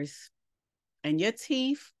veneers and your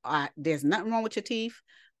teeth, there's nothing wrong with your teeth,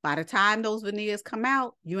 by the time those veneers come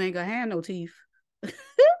out, you ain't gonna have no teeth.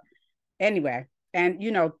 Anyway, and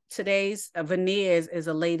you know, today's veneers is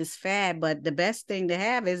the latest fad, but the best thing to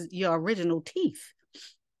have is your original teeth.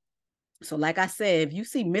 So like I said, if you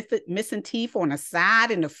see missing teeth on the side,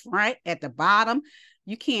 in the front, at the bottom,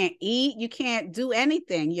 you can't eat, you can't do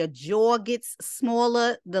anything. Your jaw gets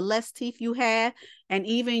smaller the less teeth you have, and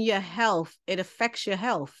even your health, it affects your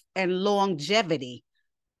health and longevity.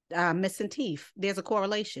 Missing teeth, there's a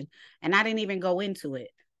correlation, and I didn't even go into it.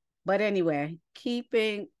 But anyway,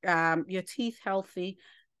 keeping your teeth healthy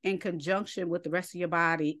in conjunction with the rest of your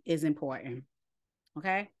body is important.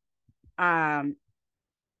 Okay.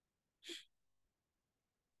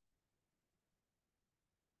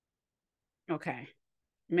 Okay.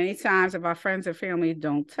 Many times, if our friends and family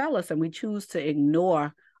don't tell us and we choose to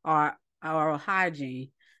ignore our hygiene,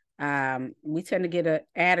 we tend to get an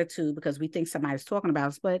attitude because we think somebody's talking about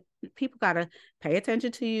us. But people got to pay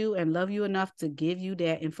attention to you and love you enough to give you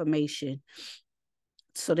that information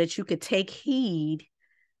so that you could take heed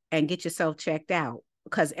and get yourself checked out,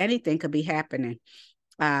 because anything could be happening.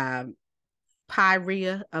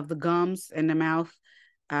 Pyorrhea of the gums in the mouth,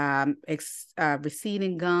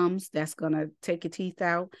 receding gums, that's going to take your teeth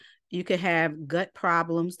out. You could have gut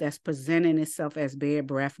problems that's presenting itself as bad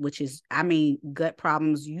breath, which is, I mean, gut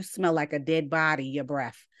problems. You smell like a dead body, your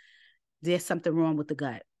breath. There's something wrong with the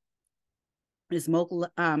gut. It's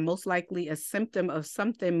most likely a symptom of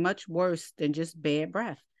something much worse than just bad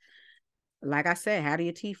breath. Like I said, how do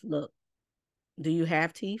your teeth look? Do you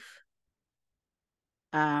have teeth?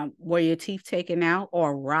 Were your teeth taken out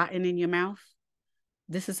or rotten in your mouth?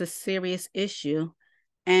 This is a serious issue,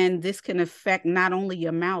 and this can affect not only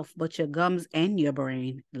your mouth, but your gums and your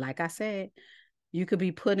brain. Like I said, you could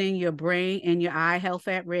be putting your brain and your eye health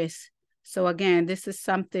at risk. So again, this is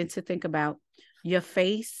something to think about. Your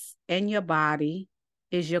face and your body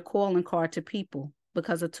is your calling card to people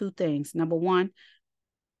because of two things. Number one,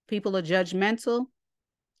 people are judgmental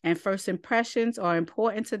and first impressions are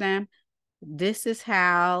important to them. This is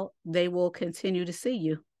how they will continue to see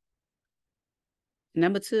you.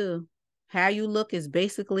 Number two, how you look is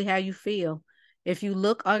basically how you feel. If you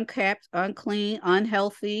look unkept, unclean,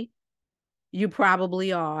 unhealthy, you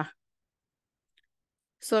probably are.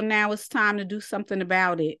 So now it's time to do something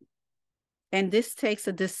about it. And this takes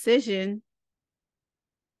a decision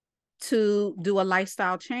to do a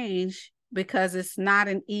lifestyle change because it's not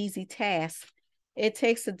an easy task. It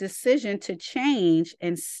takes a decision to change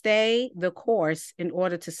and stay the course in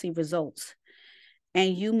order to see results.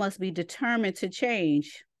 And you must be determined to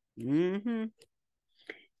change. Even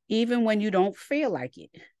when you don't feel like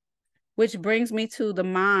it. Which brings me to the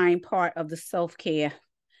mind part of the self-care.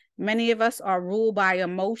 Many of us are ruled by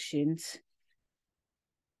emotions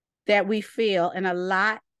that we feel, and a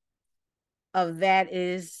lot of that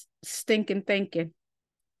is stinking thinking,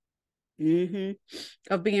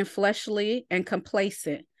 of being fleshly and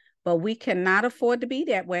complacent. But we cannot afford to be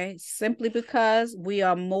that way simply because we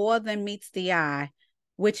are more than meets the eye,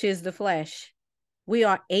 which is the flesh. We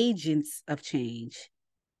are agents of change,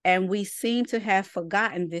 and we seem to have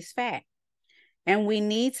forgotten this fact. And we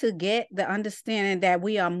need to get the understanding that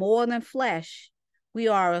we are more than flesh. We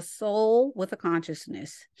are a soul with a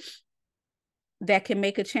consciousness that can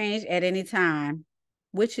make a change at any time,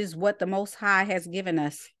 which is what the Most High has given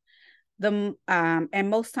us. And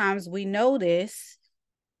most times we know this,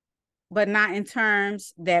 but not in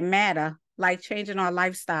terms that matter, like changing our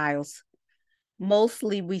lifestyles.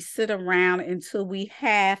 Mostly we sit around until we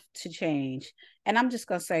have to change. And I'm just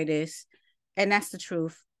going to say this, and that's the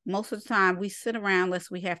truth. Most of the time we sit around unless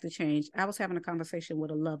we have to change. I was having a conversation with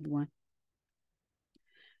a loved one.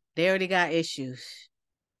 They already got issues.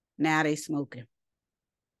 Now they smoking.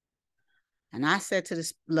 And I said to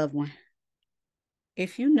this loved one,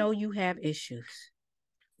 if you know you have issues,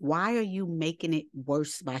 why are you making it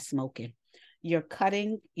worse by smoking? You're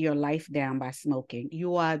cutting your life down by smoking.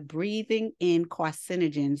 You are breathing in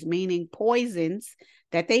carcinogens, meaning poisons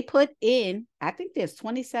that they put in. I think there's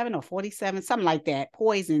 27 or 47, something like that,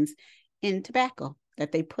 poisons in tobacco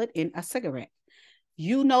that they put in a cigarette.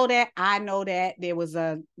 You know that, I know that. There was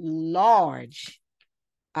a large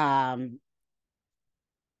amount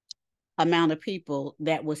of people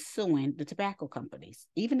that was suing the tobacco companies,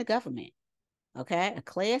 even the government. Okay, a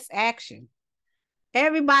class action.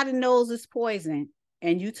 Everybody knows it's poison,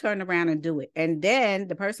 and you turn around and do it. And then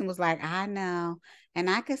the person was like, I know, and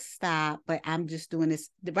I could stop, but I'm just doing this.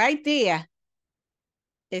 Right there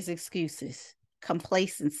is excuses,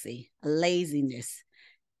 complacency, laziness.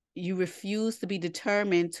 You refuse to be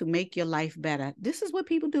determined to make your life better. This is what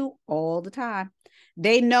people do all the time.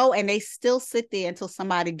 They know, and they still sit there until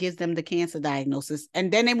somebody gives them the cancer diagnosis.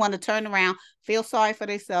 And then they want to turn around, feel sorry for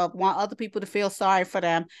themselves, want other people to feel sorry for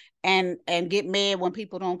them, and get mad when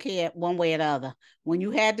people don't care one way or the other. When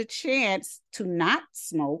you had the chance to not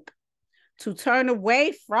smoke, to turn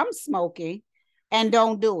away from smoking, and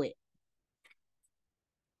don't do it.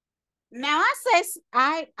 Now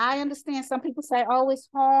I understand some people say, oh, it's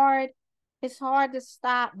hard to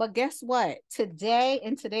stop. But guess what? Today,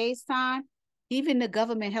 in today's time, even the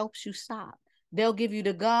government helps you stop. They'll give you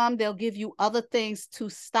the gum, they'll give you other things to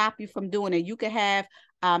stop you from doing it. You can have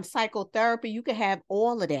psychotherapy, you can have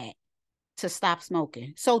all of that to stop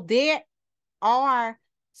smoking. So there are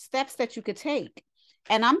steps that you could take.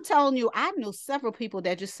 And I'm telling you, I knew several people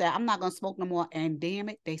that just said, I'm not going to smoke no more. And damn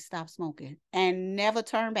it, they stopped smoking and never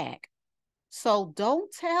turn back. So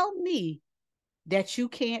don't tell me that you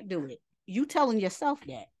can't do it. You telling yourself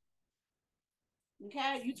that.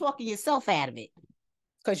 Okay? You talking yourself out of it.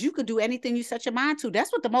 Because you could do anything you set your mind to.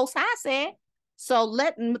 That's what the Most High said. So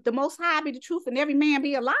let the Most High be the truth and every man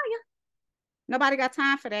be a liar. Nobody got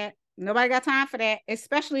time for that. Nobody got time for that,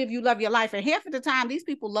 especially if you love your life. And half of the time, these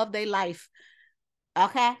people love their life.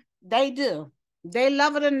 Okay? They do. They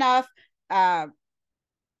love it enough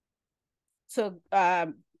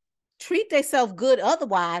to treat themselves good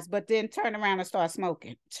otherwise, but then turn around and start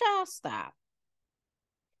smoking. Child, stop.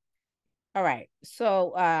 All right.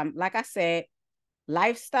 So, like I said,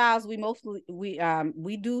 lifestyles,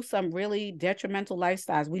 we do some really detrimental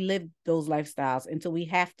lifestyles. We live those lifestyles until we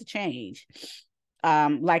have to change.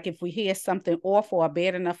 Like if we hear something awful or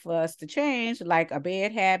bad enough for us to change, like a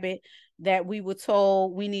bad habit that we were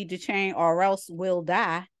told we need to change or else we'll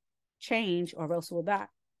die, change or else we'll die.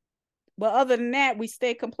 But other than that, we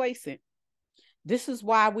stay complacent. This is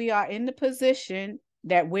why we are in the position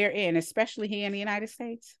that we're in, especially here in the United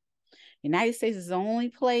States. The United States is the only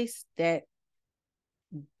place that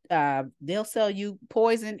they'll sell you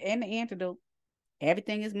poison and the antidote.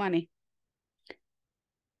 Everything is money.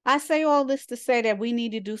 I say all this to say that we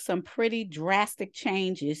need to do some pretty drastic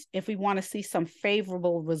changes if we want to see some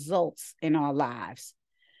favorable results in our lives.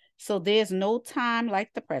 So there's no time like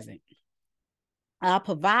the present. I'll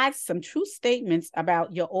provide some true statements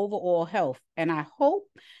about your overall health, and I hope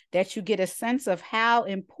that you get a sense of how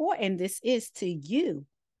important this is to you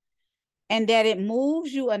and that it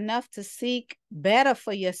moves you enough to seek better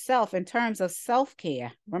for yourself in terms of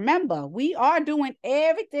self-care. Remember, we are doing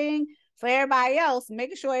everything for everybody else,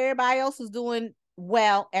 making sure everybody else is doing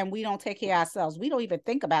well, and we don't take care of ourselves. We don't even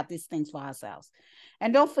think about these things for ourselves.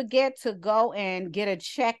 And don't forget to go and get a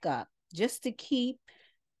checkup just to keep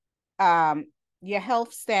your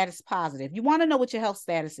health status positive. You want to know what your health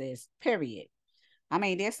status is, period. I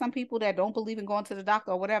mean, there's some people that don't believe in going to the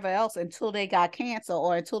doctor or whatever else until they got cancer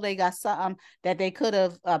or until they got something that they could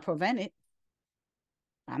have prevented.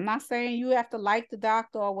 I'm not saying you have to like the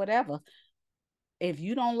doctor or whatever. If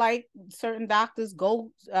you don't like certain doctors,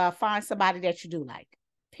 go find somebody that you do like,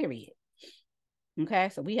 period. Okay,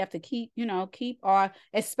 so we have to keep our,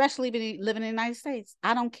 especially living in the United States.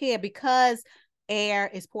 I don't care, because air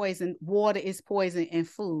is poison, water is poison, and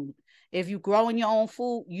food. If you grow in your own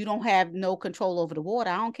food, you don't have no control over the water.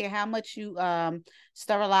 I don't care how much you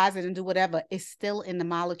sterilize it and do whatever, it's still in the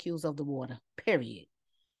molecules of the water, period.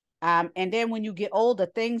 And then when you get older,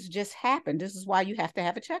 things just happen. This is why you have to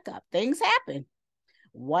have a checkup. Things happen.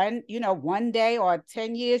 One day or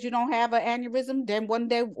 10 years, you don't have an aneurysm. Then one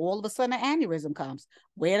day, all of a sudden, an aneurysm comes.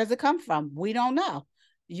 Where does it come from? We don't know.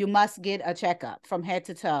 You must get a checkup from head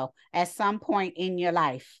to toe at some point in your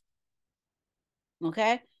life.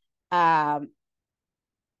 Okay. Don't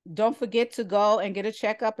forget to go and get a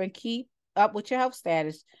checkup and keep up with your health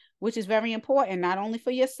status, which is very important, not only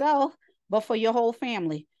for yourself, but for your whole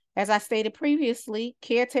family. As I stated previously,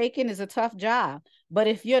 caretaking is a tough job, but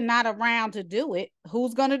if you're not around to do it,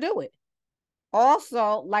 who's going to do it?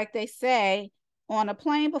 Also, like they say, on a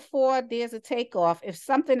plane before there's a takeoff, if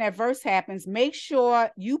something adverse happens, make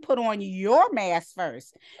sure you put on your mask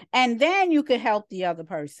first, and then you can help the other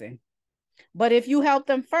person. But if you help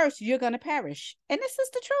them first, you're going to perish. And this is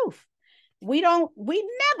the truth. We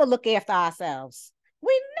never look after ourselves.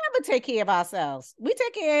 We never take care of ourselves. We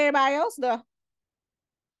take care of everybody else, though.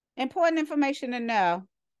 Important information to know.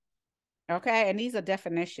 Okay, and these are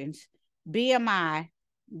definitions. BMI,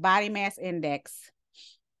 body mass index.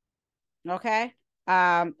 Okay,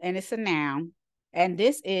 and it's a noun. And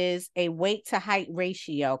this is a weight to height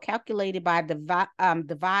ratio calculated by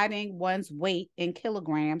dividing one's weight in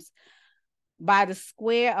kilograms by the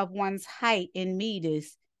square of one's height in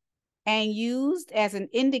meters, and used as an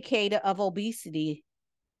indicator of obesity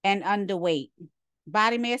and underweight.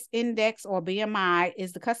 Body mass index, or BMI,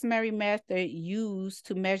 is the customary method used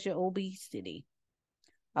to measure obesity.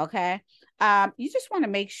 Okay. You just want to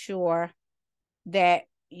make sure that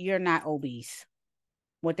you're not obese,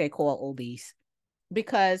 what they call obese,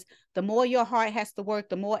 because the more your heart has to work,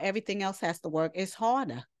 the more everything else has to work. It's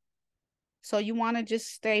harder. So you want to just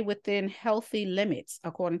stay within healthy limits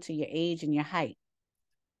according to your age and your height.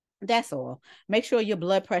 That's all. Make sure your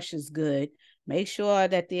blood pressure is good. Make sure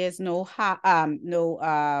that there's no high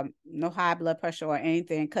blood pressure or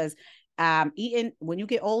anything, because eating, when you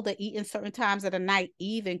get older, eating certain times of the night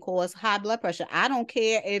even cause high blood pressure. I don't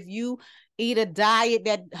care if you eat a diet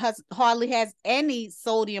that hardly has any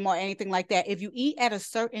sodium or anything like that. If you eat at a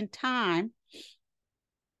certain time,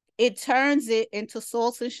 it turns it into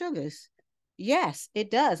salts and sugars. Yes,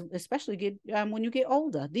 it does, especially when you get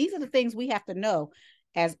older. These are the things we have to know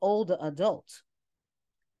as older adults.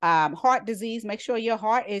 Heart disease, make sure your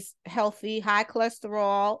heart is healthy, high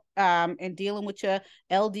cholesterol, and dealing with your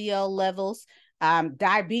LDL levels.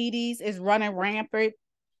 Diabetes is running rampant.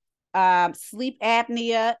 Sleep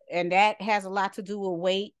apnea, and that has a lot to do with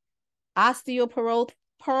weight.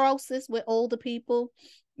 Osteoporosis with older people.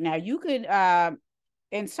 Now, you could,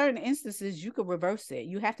 in certain instances, you could reverse it.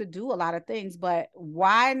 You have to do a lot of things, but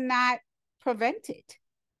why not prevent it?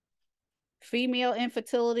 Female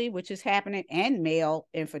infertility, which is happening, and male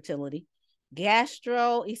infertility.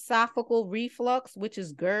 Gastroesophageal reflux, which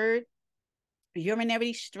is GERD.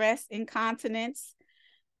 Urinary stress incontinence.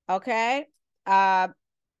 Okay.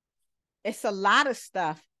 It's a lot of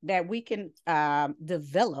stuff that we can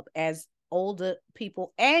develop as older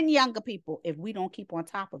people and younger people if we don't keep on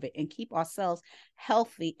top of it and keep ourselves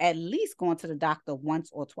healthy, at least going to the doctor once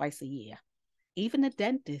or twice a year. Even the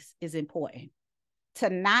dentist is important. To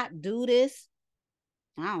not do this,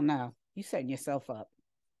 I don't know, you're setting yourself up.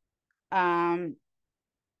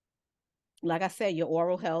 Like I said, your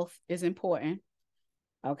oral health is important.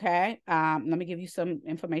 Okay. Let me give you some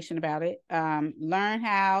information about it. Learn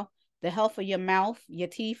how the health of your mouth, your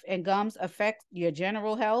teeth, and gums affect your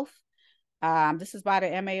general health. This is by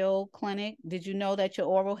the MAO Clinic. Did you know that your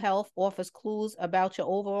oral health offers clues about your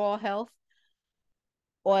overall health,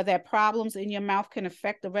 or that problems in your mouth can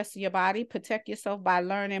affect the rest of your body? Protect yourself by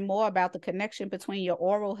learning more about the connection between your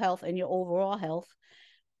oral health and your overall health.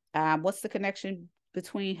 What's the connection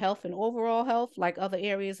between health and overall health? Like other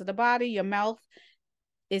areas of the body, your mouth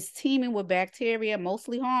is teeming with bacteria,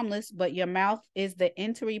 mostly harmless, but your mouth is the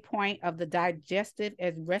entry point of the digestive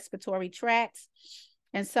and respiratory tracts.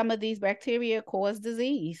 And some of these bacteria cause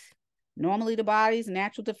disease. Normally, the body's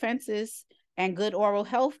natural defenses and good oral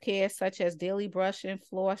health care, such as daily brushing,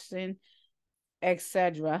 flossing,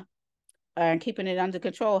 etc., and keeping it under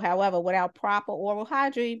control. However, without proper oral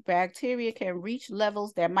hygiene, bacteria can reach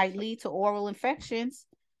levels that might lead to oral infections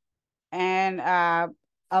and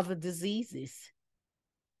other diseases.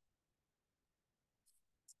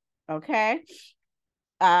 Okay.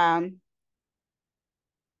 Um,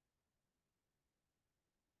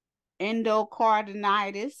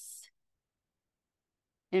 endocarditis,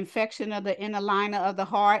 infection of the inner liner of the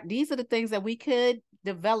heart. These are the things that we could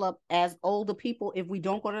develop as older people if we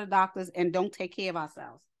don't go to the doctors and don't take care of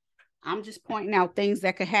ourselves. I'm just pointing out things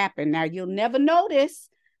that could happen. Now, you'll never know this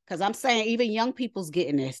because I'm saying even young people's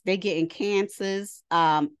getting this. They getting cancers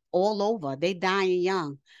all over. They dying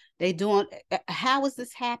young. They doing, how is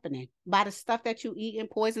this happening? By the stuff that you eat and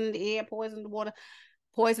poison in the air, poison in the water,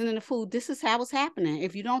 poison in the food. This is how it's happening.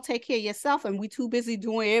 If you don't take care of yourself and we too busy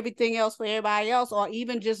doing everything else for everybody else, or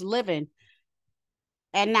even just living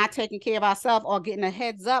and not taking care of ourselves or getting a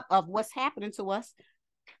heads up of what's happening to us,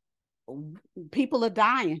 people are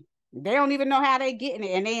dying. They don't even know how they're getting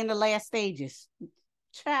it, and they in the last stages.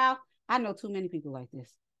 Child, I know too many people like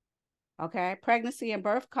this. Okay, pregnancy and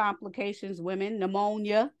birth complications, women,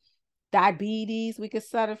 pneumonia, diabetes, we could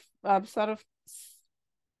sort of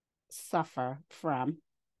suffer from.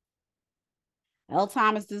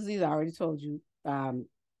 Alzheimer's disease, I already told you.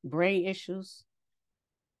 Brain issues.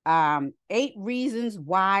 8 reasons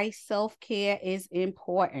why self-care is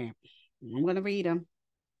important. I'm going to read them.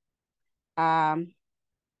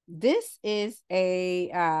 This is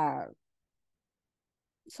a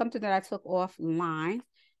something that I took offline,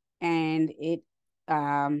 and it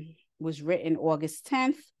was written August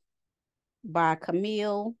 10th by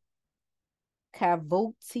Camille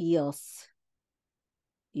Cavotius.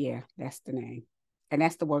 Yeah, that's the name. And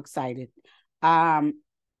that's the works cited.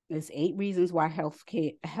 There's 8 reasons why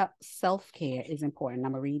self-care is important.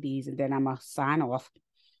 I'm gonna read these and then I'm gonna sign off.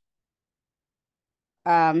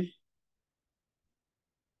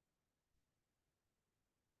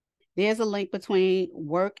 There's a link between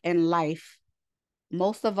work and life.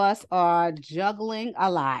 Most of us are juggling a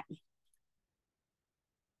lot.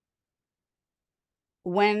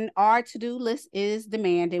 When our to-do list is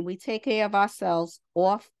demanding, we take care of ourselves,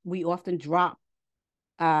 we often drop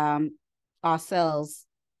ourselves,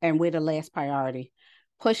 and we're the last priority.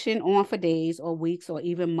 Pushing on for days or weeks or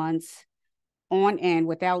even months on end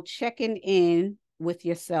without checking in with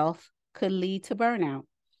yourself could lead to burnout.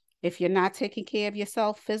 If you're not taking care of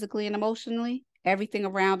yourself physically and emotionally, everything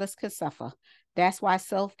around us could suffer. That's why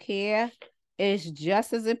self-care is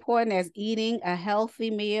just as important as eating a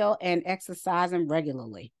healthy meal and exercising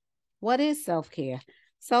regularly. What is self-care?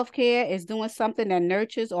 Self-care is doing something that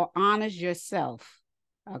nurtures or honors yourself.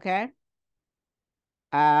 Okay?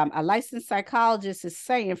 A licensed psychologist is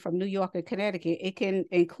saying from New York and Connecticut, it can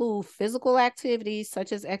include physical activities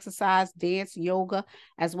such as exercise, dance, yoga,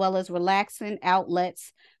 as well as relaxing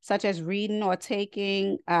outlets such as reading or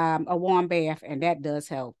taking a warm bath. And that does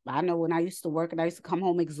help. I know when I used to work and I used to come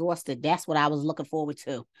home exhausted, that's what I was looking forward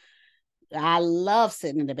to. I love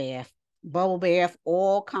sitting in the bath, bubble bath,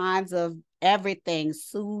 all kinds of everything,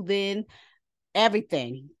 soothing,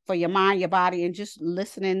 everything for your mind, your body, and just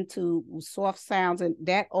listening to soft sounds. And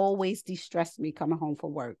that always de-stressed me coming home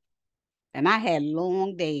from work. And I had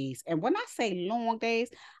long days. And when I say long days,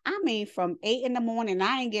 I mean from 8 in the morning,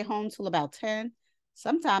 I didn't get home till about 10,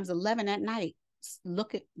 sometimes 11 at night,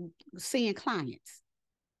 seeing clients.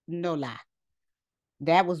 No lie.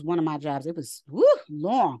 That was one of my jobs. It was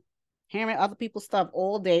long. Hearing other people's stuff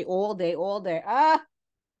all day, all day, all day.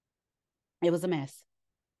 It was a mess.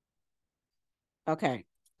 Okay.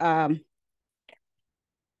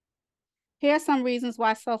 Here are some reasons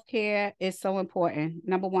why self-care is so important.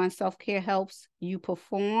 Number 1, self-care helps you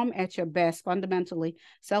perform at your best. Fundamentally,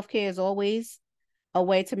 self-care is always a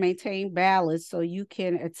way to maintain balance so you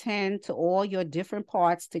can attend to all your different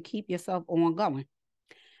parts to keep yourself ongoing.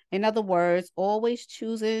 In other words, always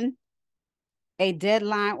choosing a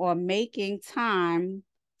deadline or making time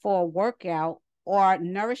for a workout or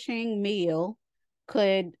nourishing meal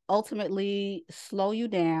could ultimately slow you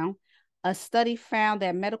down. A study found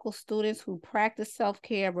that medical students who practice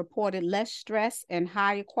self-care reported less stress and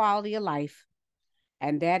higher quality of life.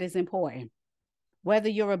 And that is important. Whether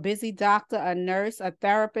you're a busy doctor, a nurse, a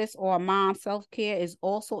therapist, or a mom, self-care is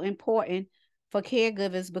also important for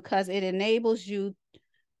caregivers because it enables you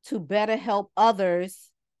to better help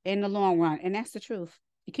others in the long run. And that's the truth.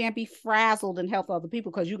 You can't be frazzled and help other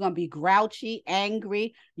people because you're going to be grouchy,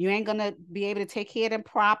 angry. You ain't going to be able to take care of them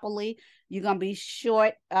properly. You're going to be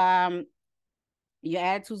short. Your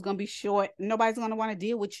attitude's going to be short. Nobody's going to want to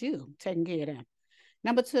deal with you taking care of them.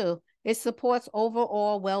 Number 2, it supports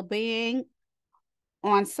overall well-being.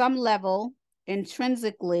 On some level,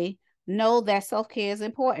 intrinsically, know that self-care is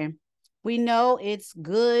important. We know it's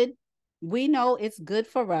good. We know it's good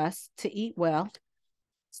for us to eat well,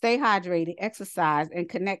 stay hydrated, exercise, and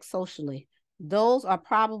connect socially. Those are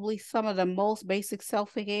probably some of the most basic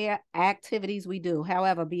self-care activities we do.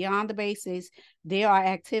 However, beyond the basics, there are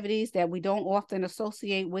activities that we don't often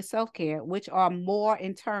associate with self-care, which are more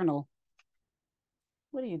internal.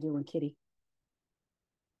 What are you doing, kitty?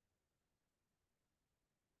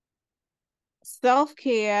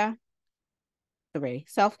 Self-care 3,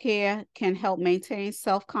 self-care can help maintain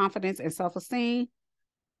self-confidence and self-esteem.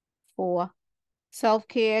 4,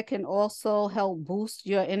 self-care can also help boost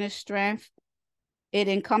your inner strength. It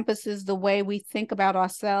encompasses the way we think about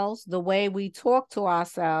ourselves, the way we talk to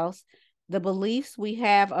ourselves, the beliefs we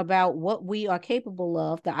have about what we are capable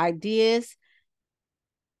of, the ideas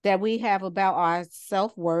that we have about our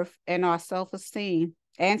self-worth and our self-esteem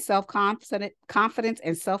and self-confidence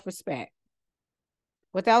and self-respect.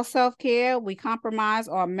 Without self-care, we compromise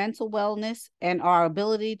our mental wellness and our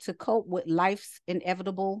ability to cope with life's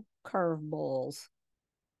inevitable curveballs.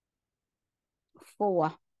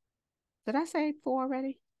 4. Did I say 4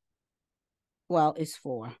 already? Well, it's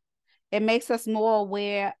 4. It makes us more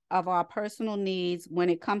aware of our personal needs when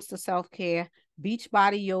it comes to self-care.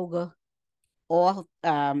 Beachbody Yoga, or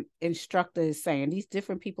instructor is saying, these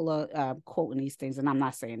different people are quoting these things, and I'm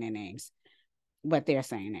not saying their names, but they're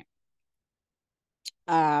saying it.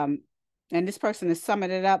 And this person is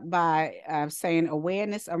summing it up by saying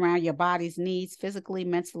awareness around your body's needs physically,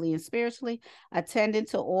 mentally, and spiritually, attending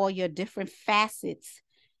to all your different facets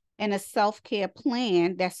in a self-care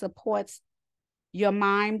plan that supports your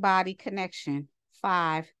mind-body connection.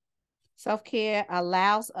 5, self-care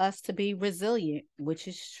allows us to be resilient, which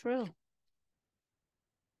is true.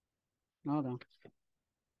 Hold on.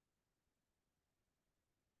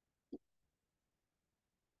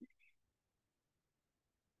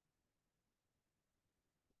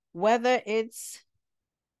 Whether it's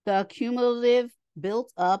the cumulative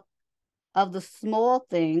built up of the small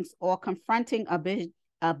things or confronting a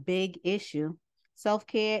big issue,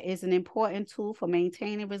 self-care is an important tool for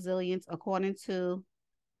maintaining resilience, according to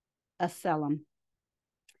Asylum.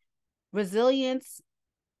 Resilience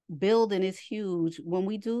building is huge. When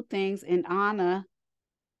we do things in honor,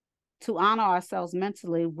 to honor ourselves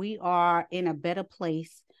mentally, we are in a better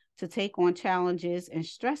place to take on challenges and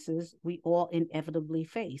stresses we all inevitably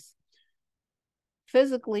face.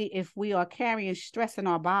 Physically, if we are carrying stress in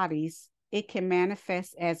our bodies, it can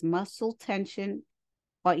manifest as muscle tension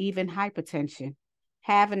or even hypertension.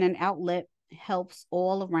 Having an outlet helps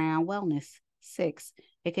all around wellness. 6,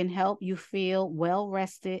 it can help you feel well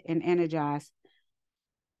rested and energized.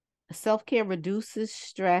 Self-care reduces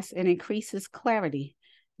stress and increases clarity.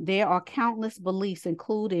 There are countless beliefs,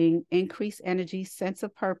 including increased energy, sense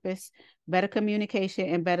of purpose, better communication,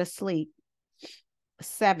 and better sleep.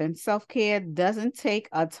 7, self-care doesn't take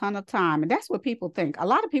a ton of time. And that's what people think. A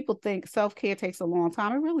lot of people think self-care takes a long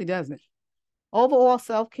time. It really doesn't. Overall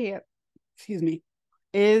self-care,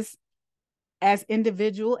 is as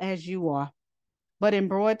individual as you are. But in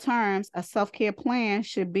broad terms, a self-care plan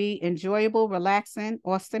should be enjoyable, relaxing,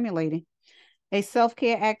 or stimulating. A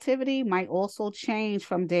self-care activity might also change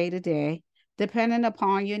from day to day, depending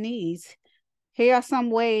upon your needs. Here are some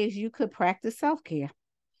ways you could practice self-care.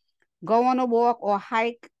 Go on a walk or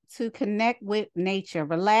hike to connect with nature.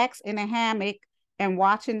 Relax in a hammock and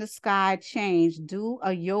watching the sky change. Do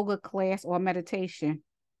a yoga class or meditation.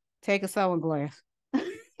 Take a sunglass.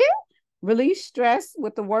 Release stress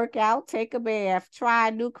with the workout. Take a bath. Try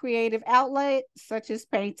a new creative outlet such as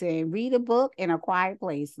painting. Read a book in a quiet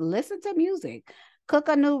place. Listen to music. Cook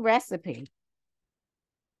a new recipe.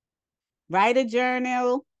 Write a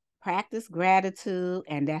journal. Practice gratitude,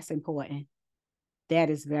 and that's important.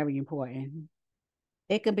 That is very important.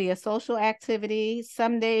 It could be a social activity.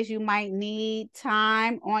 Some days you might need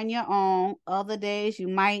time on your own. Other days you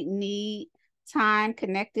might need time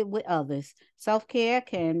connected with others. Self-care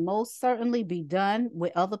can most certainly be done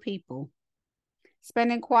with other people.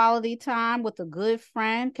 Spending quality time with a good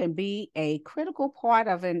friend can be a critical part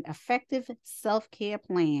of an effective self-care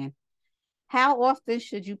plan. How often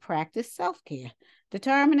should you practice self-care?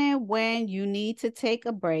 Determining when you need to take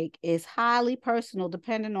a break is highly personal,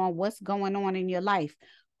 depending on what's going on in your life,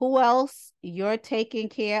 who else you're taking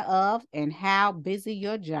care of, and how busy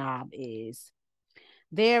your job is.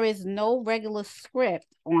 There is no regular script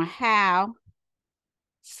on how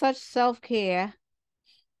such self-care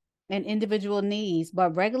and individual needs,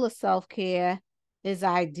 but regular self-care is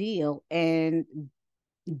ideal and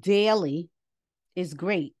daily is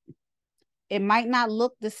great. It might not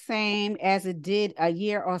look the same as it did a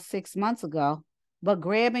year or 6 months ago, but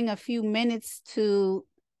grabbing a few minutes to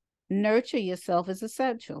nurture yourself is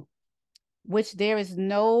essential, which there is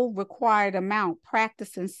no required amount.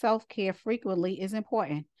 Practicing self-care frequently is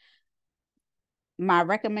important. My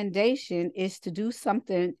recommendation is to do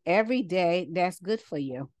something every day that's good for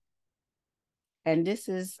you. And this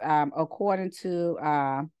is according to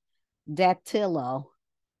Dattilo.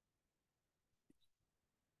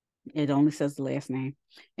 It only says the last name.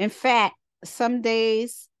 In fact, some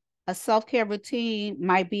days a self-care routine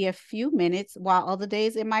might be a few minutes, while other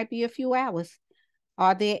days it might be a few hours.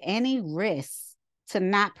 Are there any risks to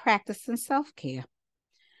not practicing self-care?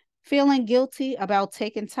 Feeling guilty about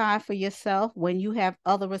taking time for yourself when you have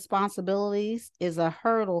other responsibilities is a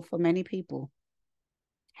hurdle for many people.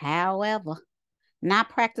 However, not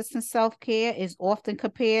practicing self-care is often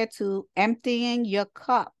compared to emptying your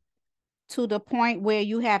cup to the point where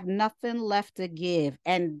you have nothing left to give.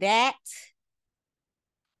 And that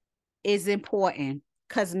is important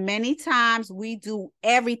because many times we do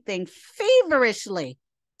everything feverishly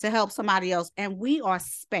to help somebody else and we are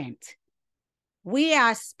spent. We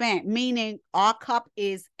are spent, meaning our cup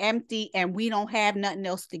is empty and we don't have nothing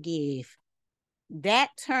else to give. That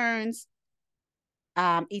turns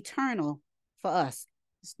eternal for us.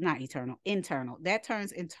 It's not eternal, internal. That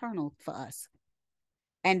turns internal for us.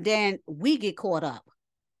 And then we get caught up.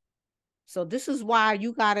 So this is why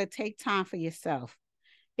you got to take time for yourself.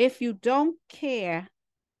 If you don't care,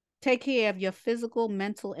 take care of your physical,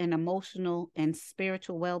 mental, and emotional and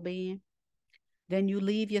spiritual well-being, then you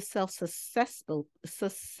leave yourself susceptible,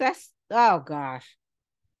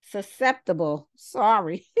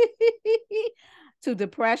 sorry, to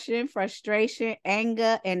depression, frustration,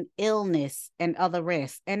 anger, and illness and other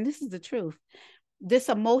risks. And this is the truth. This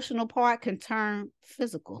emotional part can turn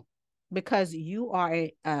physical because you are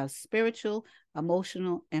a spiritual,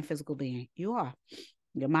 emotional, and physical being. You are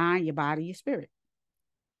your mind, your body, your spirit.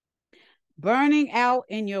 Burning out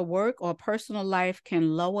in your work or personal life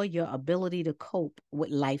can lower your ability to cope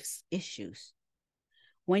with life's issues.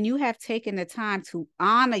 When you have taken the time to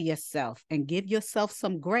honor yourself and give yourself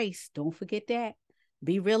some grace, don't forget that.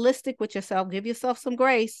 Be realistic with yourself. Give yourself some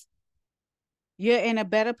grace. You're in a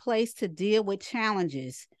better place to deal with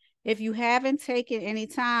challenges. If you haven't taken any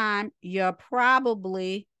time, you're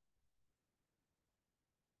probably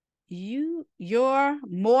you're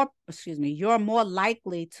more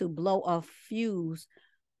likely to blow a fuse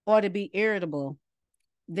or to be irritable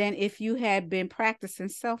than if you had been practicing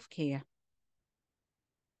self-care.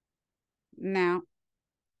 Now,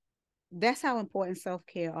 that's how important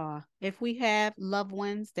self-care are. If we have loved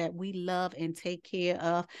ones that we love and take care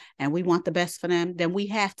of and we want the best for them, then we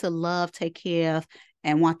have to love, take care of,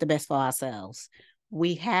 and want the best for ourselves.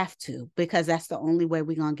 We have to, because that's the only way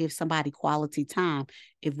we're going to give somebody quality time,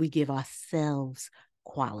 if we give ourselves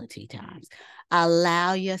quality times.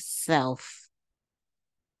 Allow yourself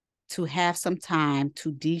to have some time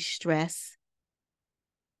to de-stress,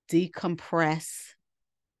 decompress,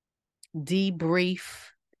 debrief.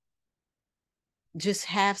 Just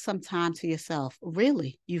have some time to yourself.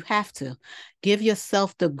 Really, you have to give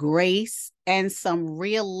yourself the grace and some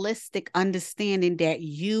realistic understanding that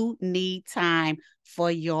you need time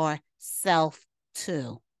for yourself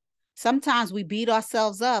too. Sometimes we beat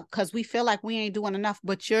ourselves up because we feel like we ain't doing enough,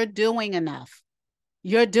 but you're doing enough.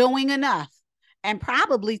 You're doing enough and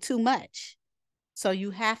probably too much. So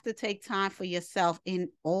you have to take time for yourself in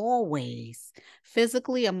all ways,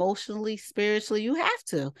 physically, emotionally, spiritually. You have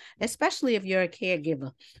to, especially if you're a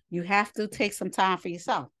caregiver. You have to take some time for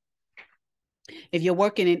yourself. If you're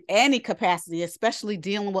working in any capacity, especially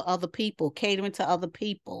dealing with other people, catering to other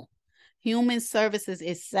people, human services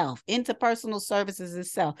itself, interpersonal services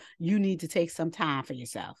itself, you need to take some time for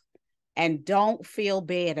yourself. And don't feel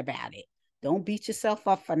bad about it. Don't beat yourself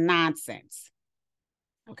up for nonsense.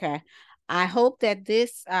 Okay. I hope that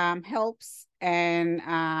this helps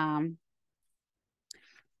and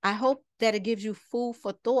I hope that it gives you food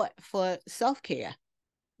for thought for self-care.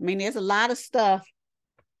 I mean, there's a lot of stuff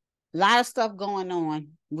going on.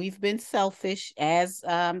 We've been selfish as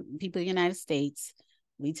people in the United States.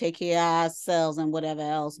 We take care of ourselves and whatever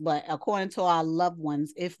else. But according to our loved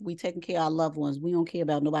ones, if we taking care of our loved ones, we don't care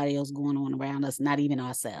about nobody else going on around us, not even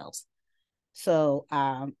ourselves. So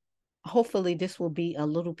hopefully this will be a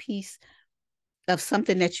little piece of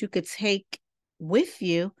something that you could take with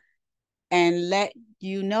you and let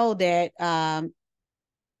you know that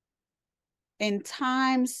in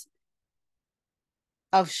times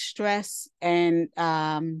of stress and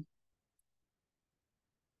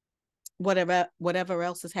whatever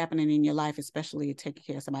else is happening in your life, especially taking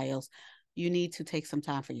care of somebody else, you need to take some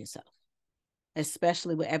time for yourself,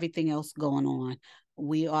 especially with everything else going on.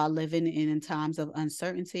 We are living in times of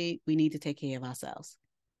uncertainty. We need to take care of ourselves.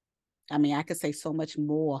 I mean, I could say so much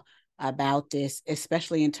more about this,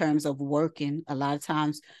 especially in terms of working. A lot of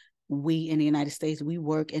times we in the United States, we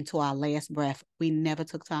work into our last breath. We never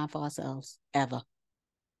took time for ourselves, ever.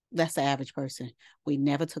 That's the average person. We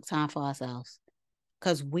never took time for ourselves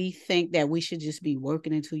because we think that we should just be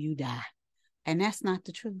working until you die. And that's not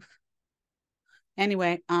the truth.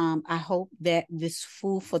 Anyway, I hope that this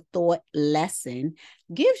food for thought lesson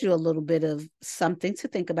gives you a little bit of something to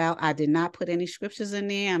think about. I did not put any scriptures in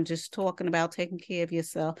there. I'm just talking about taking care of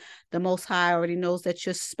yourself. The Most High already knows that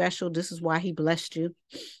you're special. This is why he blessed you.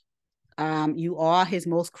 You are his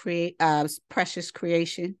most precious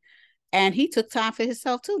creation. And he took time for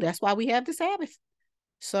himself too. That's why we have the Sabbath.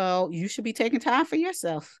 So you should be taking time for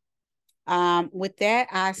yourself. With that,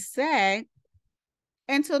 I say,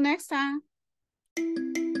 until next time.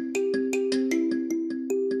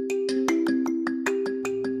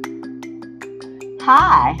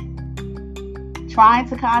 Hi. Trying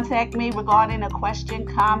to contact me regarding a question,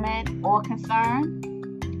 comment, or concern?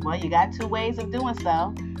 Well, you got two ways of doing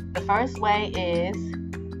so. The first way is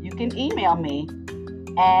you can email me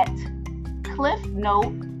at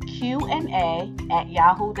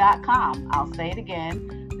cliffnoteqa@yahoo.com. I'll say it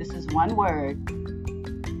again. This is one word.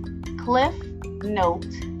 cliffnote,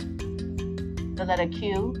 the letter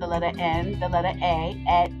Q, the letter N, the letter A,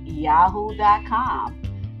 @yahoo.com.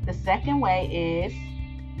 The second way is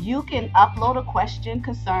you can upload a question,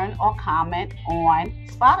 concern, or comment on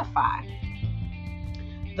Spotify.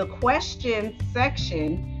 The question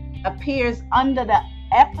section appears under the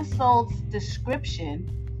episode's description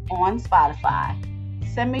on Spotify.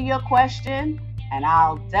 Send me your question and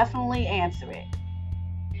I'll definitely answer it.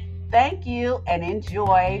 Thank you and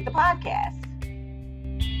enjoy the podcast.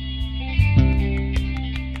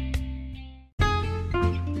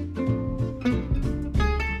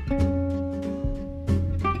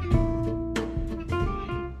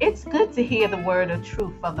 It's good to hear the word of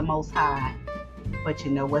truth of the Most High. But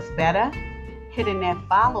you know what's better? Hitting that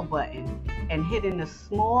follow button and hitting the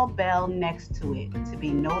small bell next to it to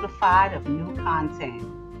be notified of new content.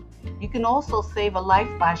 You can also save a life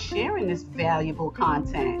by sharing this valuable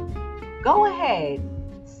content. Go ahead,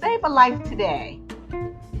 save a life today.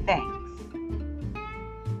 Thanks.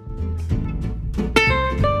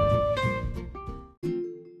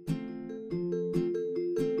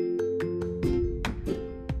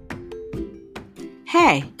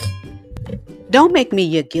 Hey, don't make me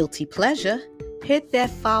your guilty pleasure. Hit that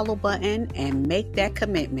follow button and make that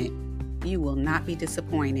commitment. You will not be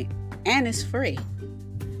disappointed. And it's free.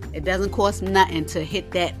 It doesn't cost nothing to hit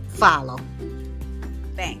that follow.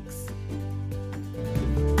 Thanks.